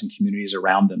invest in communities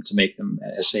around them to make them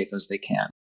as safe as they can.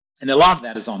 And a lot of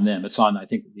that is on them. It's on, I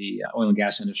think, the oil and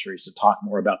gas industries to talk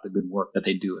more about the good work that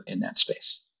they do in that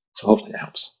space. So hopefully that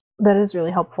helps. That is really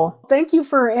helpful. Thank you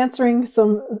for answering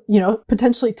some,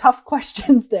 potentially tough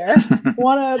questions there.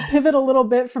 Want to pivot a little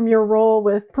bit from your role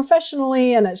with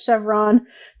professionally and at Chevron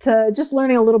to just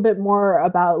learning a little bit more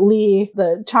about Lee,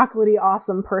 the chocolatey,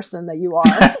 awesome person that you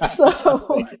are.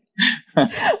 So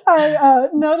I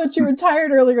know that you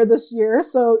retired earlier this year.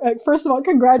 So first of all,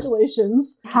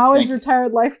 congratulations. How is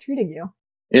retired life treating you?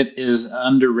 It is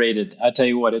underrated. I tell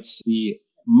you what, it's the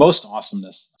most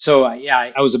awesomeness. So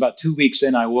I was about 2 weeks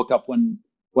in. I woke up one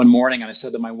morning and I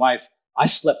said to my wife, I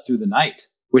slept through the night,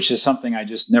 which is something I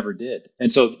just never did.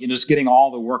 And so, just getting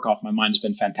all the work off my mind has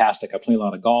been fantastic. I play a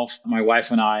lot of golf. My wife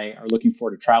and I are looking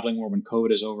forward to traveling more when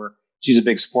COVID is over. She's a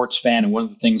big sports fan. And one of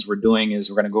the things we're doing is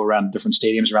we're going to go around different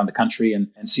stadiums around the country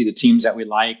and see the teams that we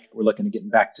like. We're looking at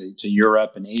getting back to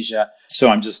Europe and Asia. So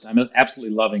I'm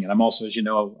absolutely loving it. I'm also, as you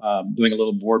know, doing a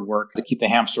little board work to keep the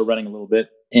hamster running a little bit,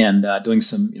 and doing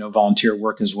some, volunteer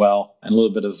work as well, and a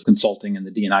little bit of consulting in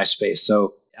the D&I space.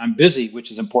 So I'm busy, which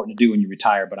is important to do when you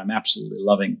retire, but I'm absolutely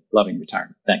loving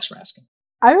retirement. Thanks for asking.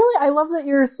 I love that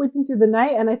you're sleeping through the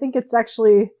night. And I think it's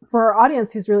actually, for our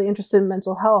audience who's really interested in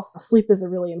mental health, sleep is a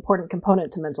really important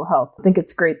component to mental health. I think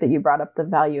it's great that you brought up the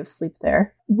value of sleep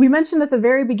there. We mentioned at the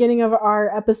very beginning of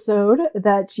our episode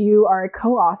that you are a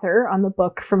co-author on the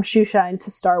book From Shoeshine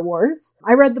to Star Wars.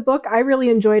 I read the book. I really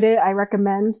enjoyed it. I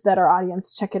recommend that our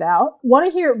audience check it out. Want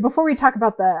to hear, before we talk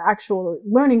about the actual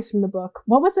learnings from the book,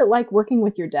 what was it like working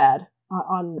with your dad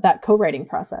on that co-writing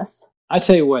process? I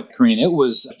tell you what, Corinne, it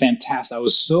was fantastic. I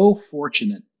was so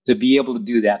fortunate to be able to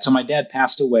do that. So my dad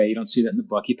passed away. You don't see that in the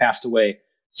book. He passed away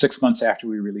 6 months after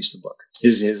we released the book.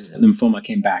 His lymphoma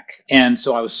came back. And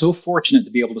so I was so fortunate to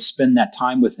be able to spend that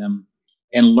time with him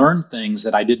and learn things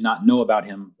that I did not know about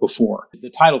him before. The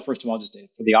title, first of all, just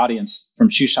for the audience, From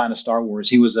Shoeshine to Star Wars.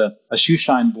 He was a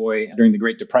shoeshine boy during the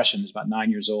Great Depression. He was about 9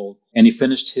 years old. And he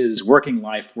finished his working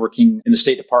life working in the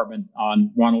State Department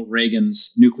on Ronald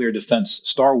Reagan's nuclear defense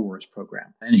Star Wars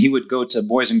program. And he would go to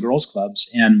boys and girls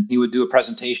clubs and he would do a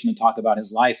presentation and talk about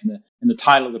his life. And the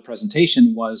title of the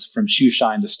presentation was From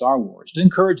Shoeshine to Star Wars, to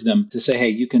encourage them to say, hey,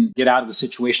 you can get out of the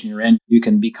situation you're in. You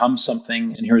can become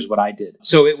something. And here's what I did.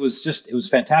 So it was a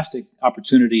fantastic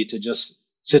opportunity to just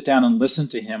sit down and listen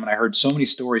to him. And I heard so many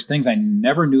stories, things I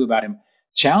never knew about him,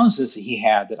 challenges that he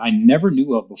had that I never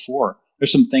knew of before.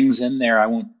 There's some things in there. I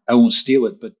won't steal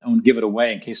it, but I won't give it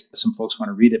away in case some folks want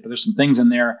to read it. But there's some things in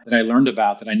there that I learned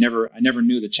about that I never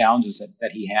knew the challenges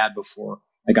that he had before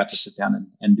I got to sit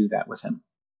down and do that with him.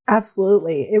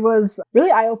 Absolutely. It was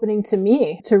really eye-opening to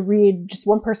me to read just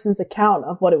one person's account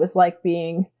of what it was like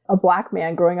being a Black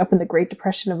man growing up in the Great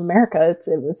Depression of America.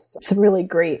 It was some really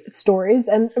great stories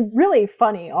and really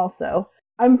funny also.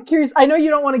 I'm curious, I know you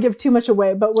don't want to give too much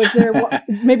away, but was there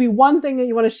maybe one thing that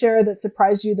you want to share that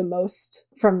surprised you the most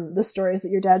from the stories that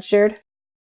your dad shared?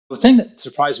 The thing that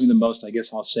surprised me the most, I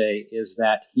guess I'll say, is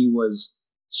that he was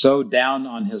so down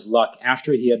on his luck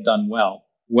after he had done well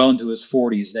into his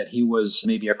 40s, that he was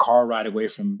maybe a car ride away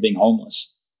from being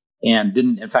homeless and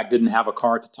didn't have a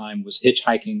car at the time, was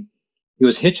hitchhiking. He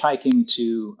was hitchhiking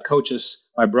to coach us,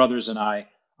 my brothers and I,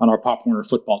 on our Pop Warner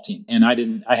football team. And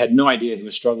I had no idea he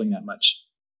was struggling that much.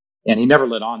 And he never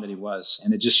let on that he was.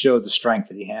 And it just showed the strength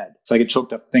that he had. So I get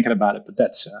choked up thinking about it, but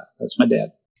that's my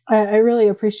dad. I really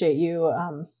appreciate you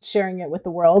sharing it with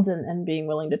the world and being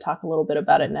willing to talk a little bit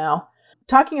about it now.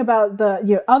 Talking about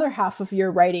the other half of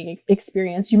your writing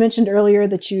experience, you mentioned earlier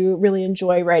that you really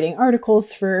enjoy writing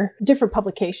articles for different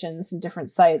publications and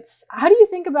different sites. How do you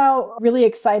think about really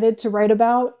excited to write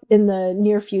about in the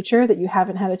near future that you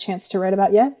haven't had a chance to write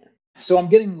about yet? So I'm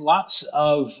getting lots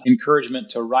of encouragement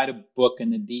to write a book in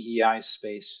the DEI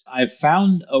space. I've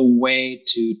found a way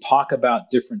to talk about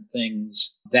different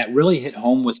things that really hit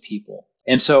home with people.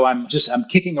 And so I'm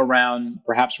kicking around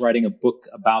perhaps writing a book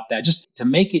about that, just to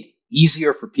make it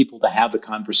easier for people to have the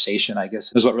conversation, I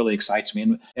guess, is what really excites me.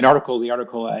 And the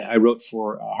article I wrote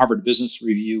for Harvard Business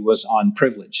Review was on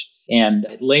privilege. And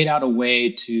it laid out a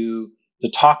way to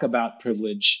talk about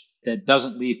privilege that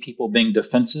doesn't leave people being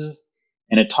defensive.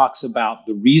 And it talks about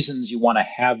the reasons you want to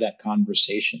have that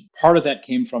conversation. Part of that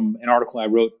came from an article I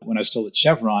wrote when I was still at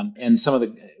Chevron. And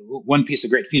one piece of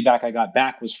great feedback I got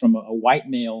back was from a white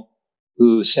male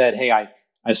who said, hey,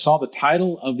 I saw the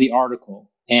title of the article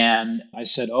and I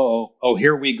said, oh,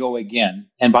 here we go again.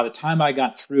 And by the time I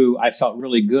got through, I felt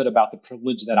really good about the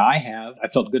privilege that I have. I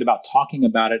felt good about talking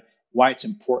about it, why it's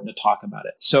important to talk about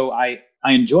it. So I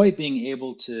enjoy being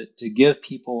able to give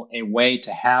people a way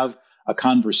to have a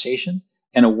conversation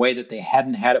in a way that they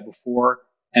hadn't had it before,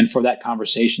 and for that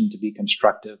conversation to be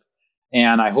constructive.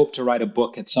 And I hope to write a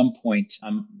book at some point.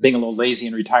 I'm being a little lazy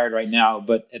and retired right now,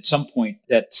 but at some point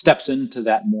that steps into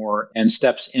that more and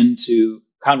steps into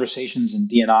conversations in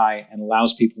D&I and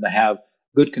allows people to have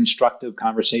good, constructive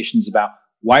conversations about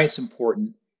why it's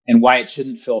important and why it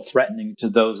shouldn't feel threatening to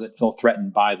those that feel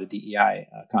threatened by the DEI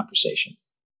conversation.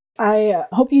 I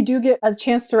hope you do get a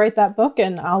chance to write that book,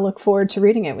 and I'll look forward to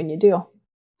reading it when you do.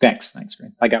 Thanks,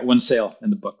 Green. I got one sale in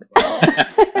the book.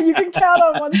 You can count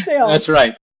on one sale. That's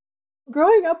right.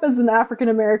 Growing up as an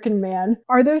African-American man,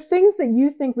 are there things that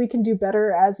you think we can do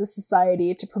better as a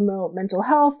society to promote mental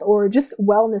health or just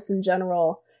wellness in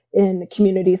general in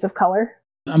communities of color?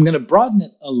 I'm going to broaden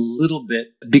it a little bit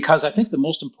because I think the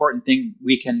most important thing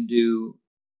we can do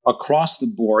across the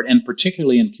board, and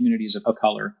particularly in communities of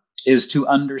color, is to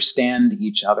understand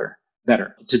each other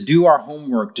better, to do our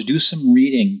homework, to do some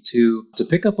reading, to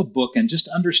pick up a book and just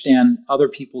understand other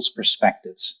people's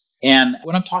perspectives. And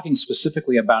what I'm talking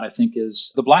specifically about, I think,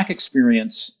 is the Black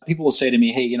experience. People will say to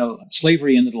me, hey,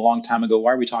 slavery ended a long time ago.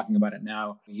 Why are we talking about it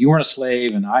now? You weren't a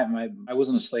slave and I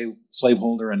wasn't a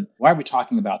slaveholder. And why are we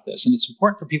talking about this? And it's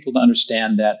important for people to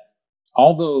understand that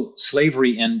although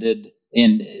slavery ended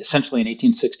essentially in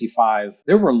 1865,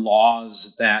 there were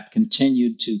laws that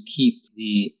continued to keep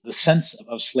the sense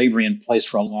of slavery in place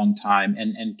for a long time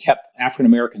and kept African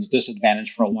Americans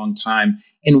disadvantaged for a long time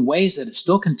in ways that it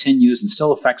still continues and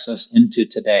still affects us into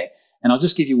today. And I'll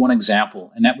just give you one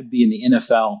example, and that would be in the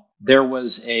NFL. There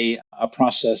was a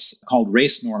process called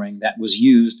race norming that was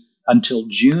used until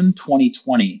June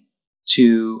 2020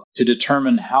 to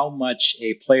determine how much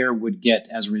a player would get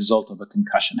as a result of a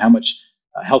concussion, how much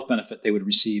health benefit they would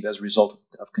receive as a result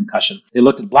of concussion. They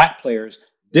looked at Black players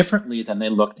differently than they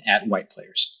looked at white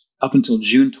players up until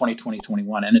June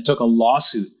 2021. And it took a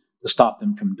lawsuit to stop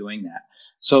them from doing that.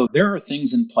 So there are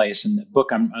things in place. In the book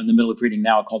I'm in the middle of reading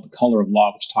now called The Color of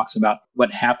Law, which talks about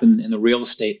what happened in the real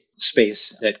estate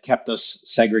space that kept us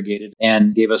segregated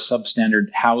and gave us substandard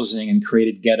housing and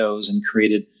created ghettos and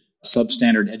created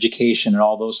substandard education and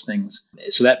all those things.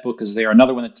 So that book is there.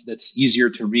 Another one that's easier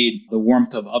to read, The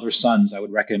Warmth of Other Suns, I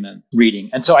would recommend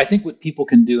reading. And so I think what people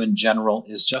can do in general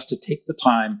is just to take the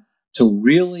time to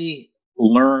really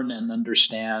learn and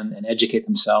understand and educate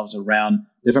themselves around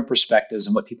different perspectives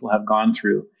and what people have gone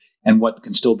through and what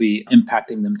can still be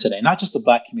impacting them today. Not just the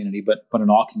Black community, but in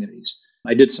all communities.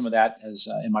 I did some of that as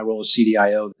in my role as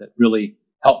CDIO that really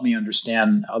helped me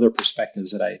understand other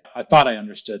perspectives that I thought I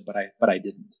understood, but I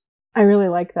didn't. I really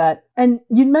like that. And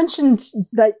you mentioned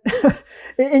that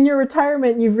in your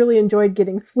retirement, you've really enjoyed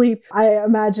getting sleep. I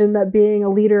imagine that being a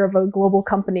leader of a global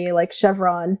company like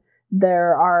Chevron,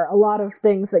 there are a lot of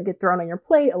things that get thrown on your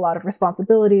plate, a lot of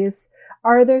responsibilities.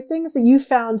 Are there things that you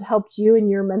found helped you in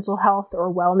your mental health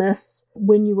or wellness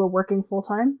when you were working full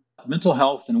time? Mental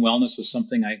health and wellness was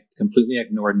something I completely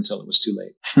ignored until it was too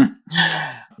late.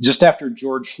 Just after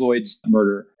George Floyd's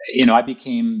murder, I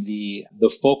became the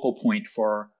focal point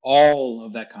for all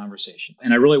of that conversation.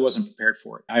 And I really wasn't prepared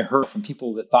for it. I heard from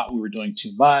people that thought we were doing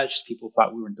too much, people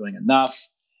thought we weren't doing enough.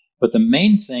 But the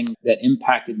main thing that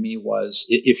impacted me was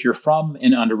if you're from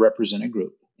an underrepresented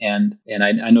group, and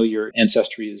I know your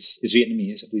ancestry is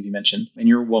Vietnamese, I believe you mentioned, and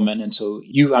you're a woman. And so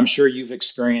I'm sure you've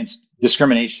experienced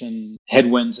discrimination,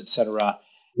 headwinds, et cetera.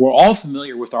 We're all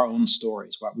familiar with our own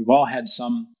stories. Right? We've all had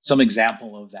some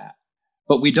example of that.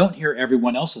 But we don't hear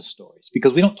everyone else's stories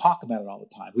because we don't talk about it all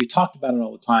the time. We talked about it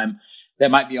all the time.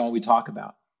 That might be all we talk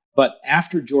about. But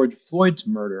after George Floyd's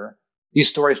murder, these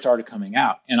stories started coming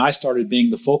out. And I started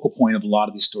being the focal point of a lot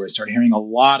of these stories, started hearing a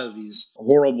lot of these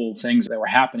horrible things that were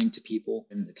happening to people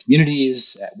in the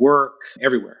communities, at work,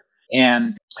 everywhere.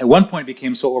 And at one point it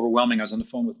became so overwhelming. I was on the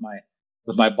phone with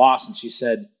my boss and she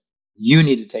said, you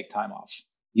need to take time off.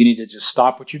 You need to just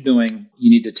stop what you're doing. You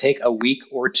need to take a week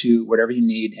or two, whatever you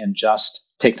need, and just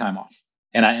take time off.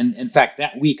 And in fact,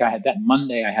 that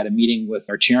Monday, I had a meeting with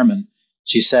our chairman.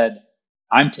 She said,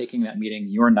 I'm taking that meeting.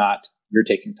 You're not. You're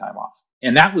taking time off.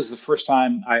 And that was the first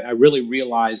time I really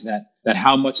realized that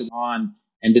how much is on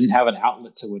and didn't have an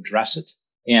outlet to address it.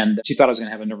 And she thought I was going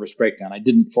to have a nervous breakdown. I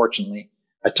didn't, fortunately.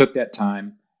 I took that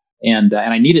time and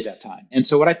I needed that time. And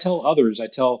so what I tell others, I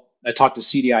talk to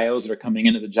CDIOs that are coming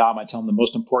into the job. I tell them the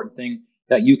most important thing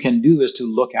that you can do is to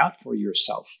look out for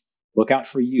yourself. Look out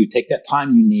for you. Take that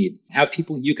time you need. Have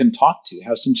people you can talk to.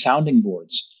 Have some sounding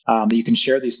boards that you can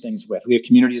share these things with. We have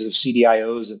communities of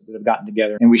CDIOs that have gotten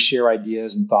together, and we share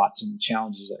ideas and thoughts and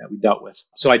challenges that we dealt with.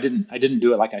 So I didn't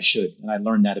do it like I should, and I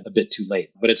learned that a bit too late.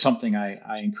 But it's something I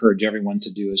encourage everyone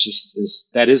to do.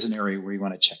 That is an area where you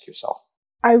want to check yourself.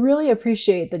 I really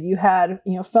appreciate that you had,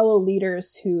 fellow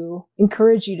leaders who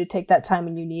encourage you to take that time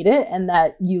when you need it and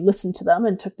that you listened to them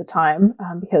and took the time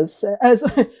because as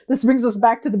this brings us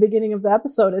back to the beginning of the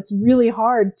episode, it's really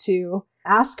hard to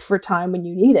ask for time when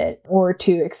you need it or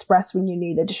to express when you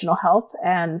need additional help.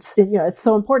 And, it's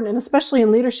so important. And especially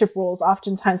in leadership roles,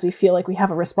 oftentimes we feel like we have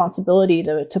a responsibility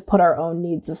to put our own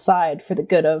needs aside for the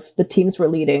good of the teams we're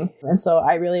leading. And so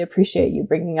I really appreciate you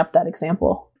bringing up that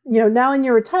example. Now in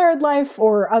your retired life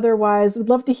or otherwise, would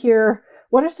love to hear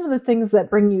what are some of the things that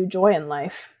bring you joy in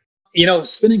life?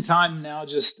 Spending time now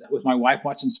just with my wife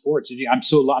watching sports.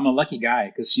 I'm a lucky guy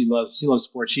because she loves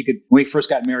sports. When we first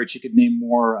got married, she could name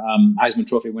more Heisman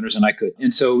Trophy winners than I could.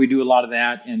 And so we do a lot of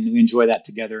that and we enjoy that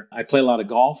together. I play a lot of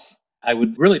golf. I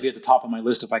would really be at the top of my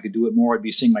list if I could do it more. I'd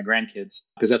be seeing my grandkids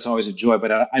because that's always a joy.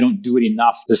 But I don't do it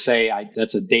enough to say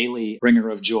that's a daily bringer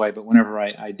of joy. But whenever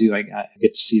I do, I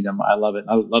get to see them. I love it.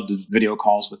 I love the video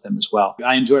calls with them as well.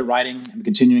 I enjoy writing. I'm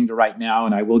continuing to write now,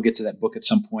 and I will get to that book at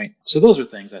some point. So those are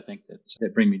things I think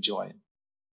that bring me joy.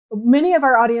 Many of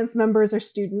our audience members are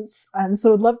students, and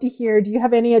so I'd love to hear, do you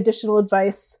have any additional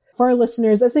advice for our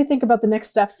listeners as they think about the next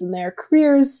steps in their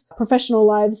careers, professional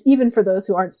lives, even for those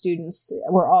who aren't students?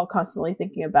 We're all constantly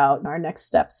thinking about our next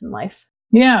steps in life.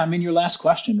 Yeah, your last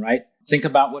question, right? Think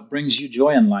about what brings you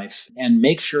joy in life and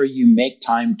make sure you make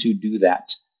time to do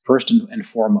that first and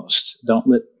foremost. Don't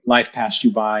let life pass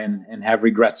you by and have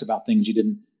regrets about things you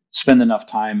didn't spend enough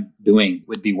time doing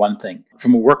would be one thing.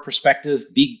 From a work perspective,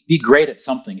 be great at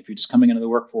something. If you're just coming into the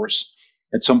workforce,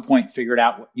 at some point, figure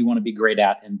out what you want to be great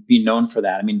at and be known for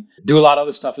that. Do a lot of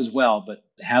other stuff as well, but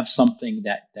have something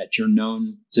that you're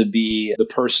known to be the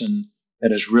person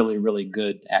that is really, really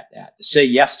good at that. Say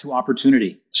yes to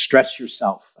opportunity. Stretch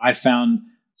yourself. I found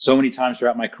so many times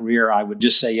throughout my career, I would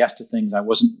just say yes to things I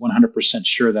wasn't 100%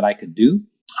 sure that I could do.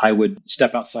 I would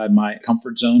step outside my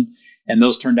comfort zone And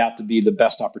those turned out to be the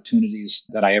best opportunities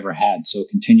that I ever had. So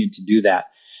continued to do that.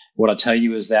 What I'll tell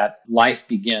you is that life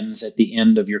begins at the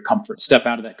end of your comfort. Step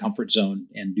out of that comfort zone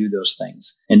and do those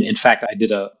things. And in fact, I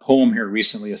did a poem here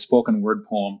recently, a spoken word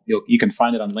poem. You can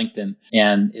find it on LinkedIn.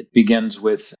 And it begins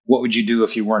with, what would you do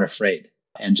if you weren't afraid?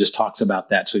 And just talks about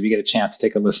that. So if you get a chance,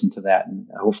 take a listen to that, and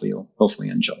hopefully you'll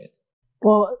enjoy it.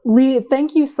 Well, Lee,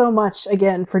 thank you so much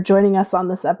again for joining us on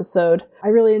this episode. I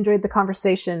really enjoyed the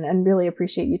conversation and really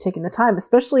appreciate you taking the time,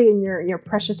 especially in your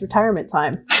precious retirement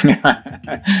time.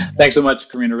 Thanks so much,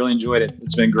 Karina. Really enjoyed it.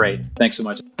 It's been great. Thanks so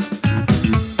much.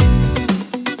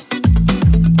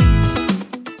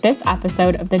 This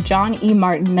episode of the John E.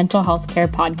 Martin Mental Health Care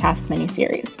Podcast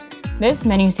miniseries. This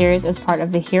miniseries is part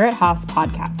of the Here at Haas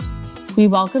podcast. We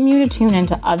welcome you to tune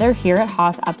into other Here at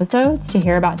Haas episodes to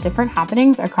hear about different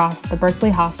happenings across the Berkeley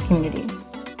Haas community.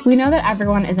 We know that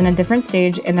everyone is in a different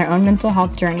stage in their own mental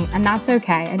health journey, and that's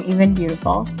okay and even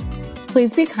beautiful.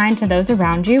 Please be kind to those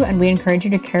around you, and we encourage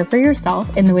you to care for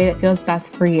yourself in the way that feels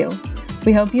best for you.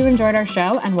 We hope you enjoyed our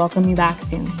show and welcome you back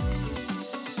soon.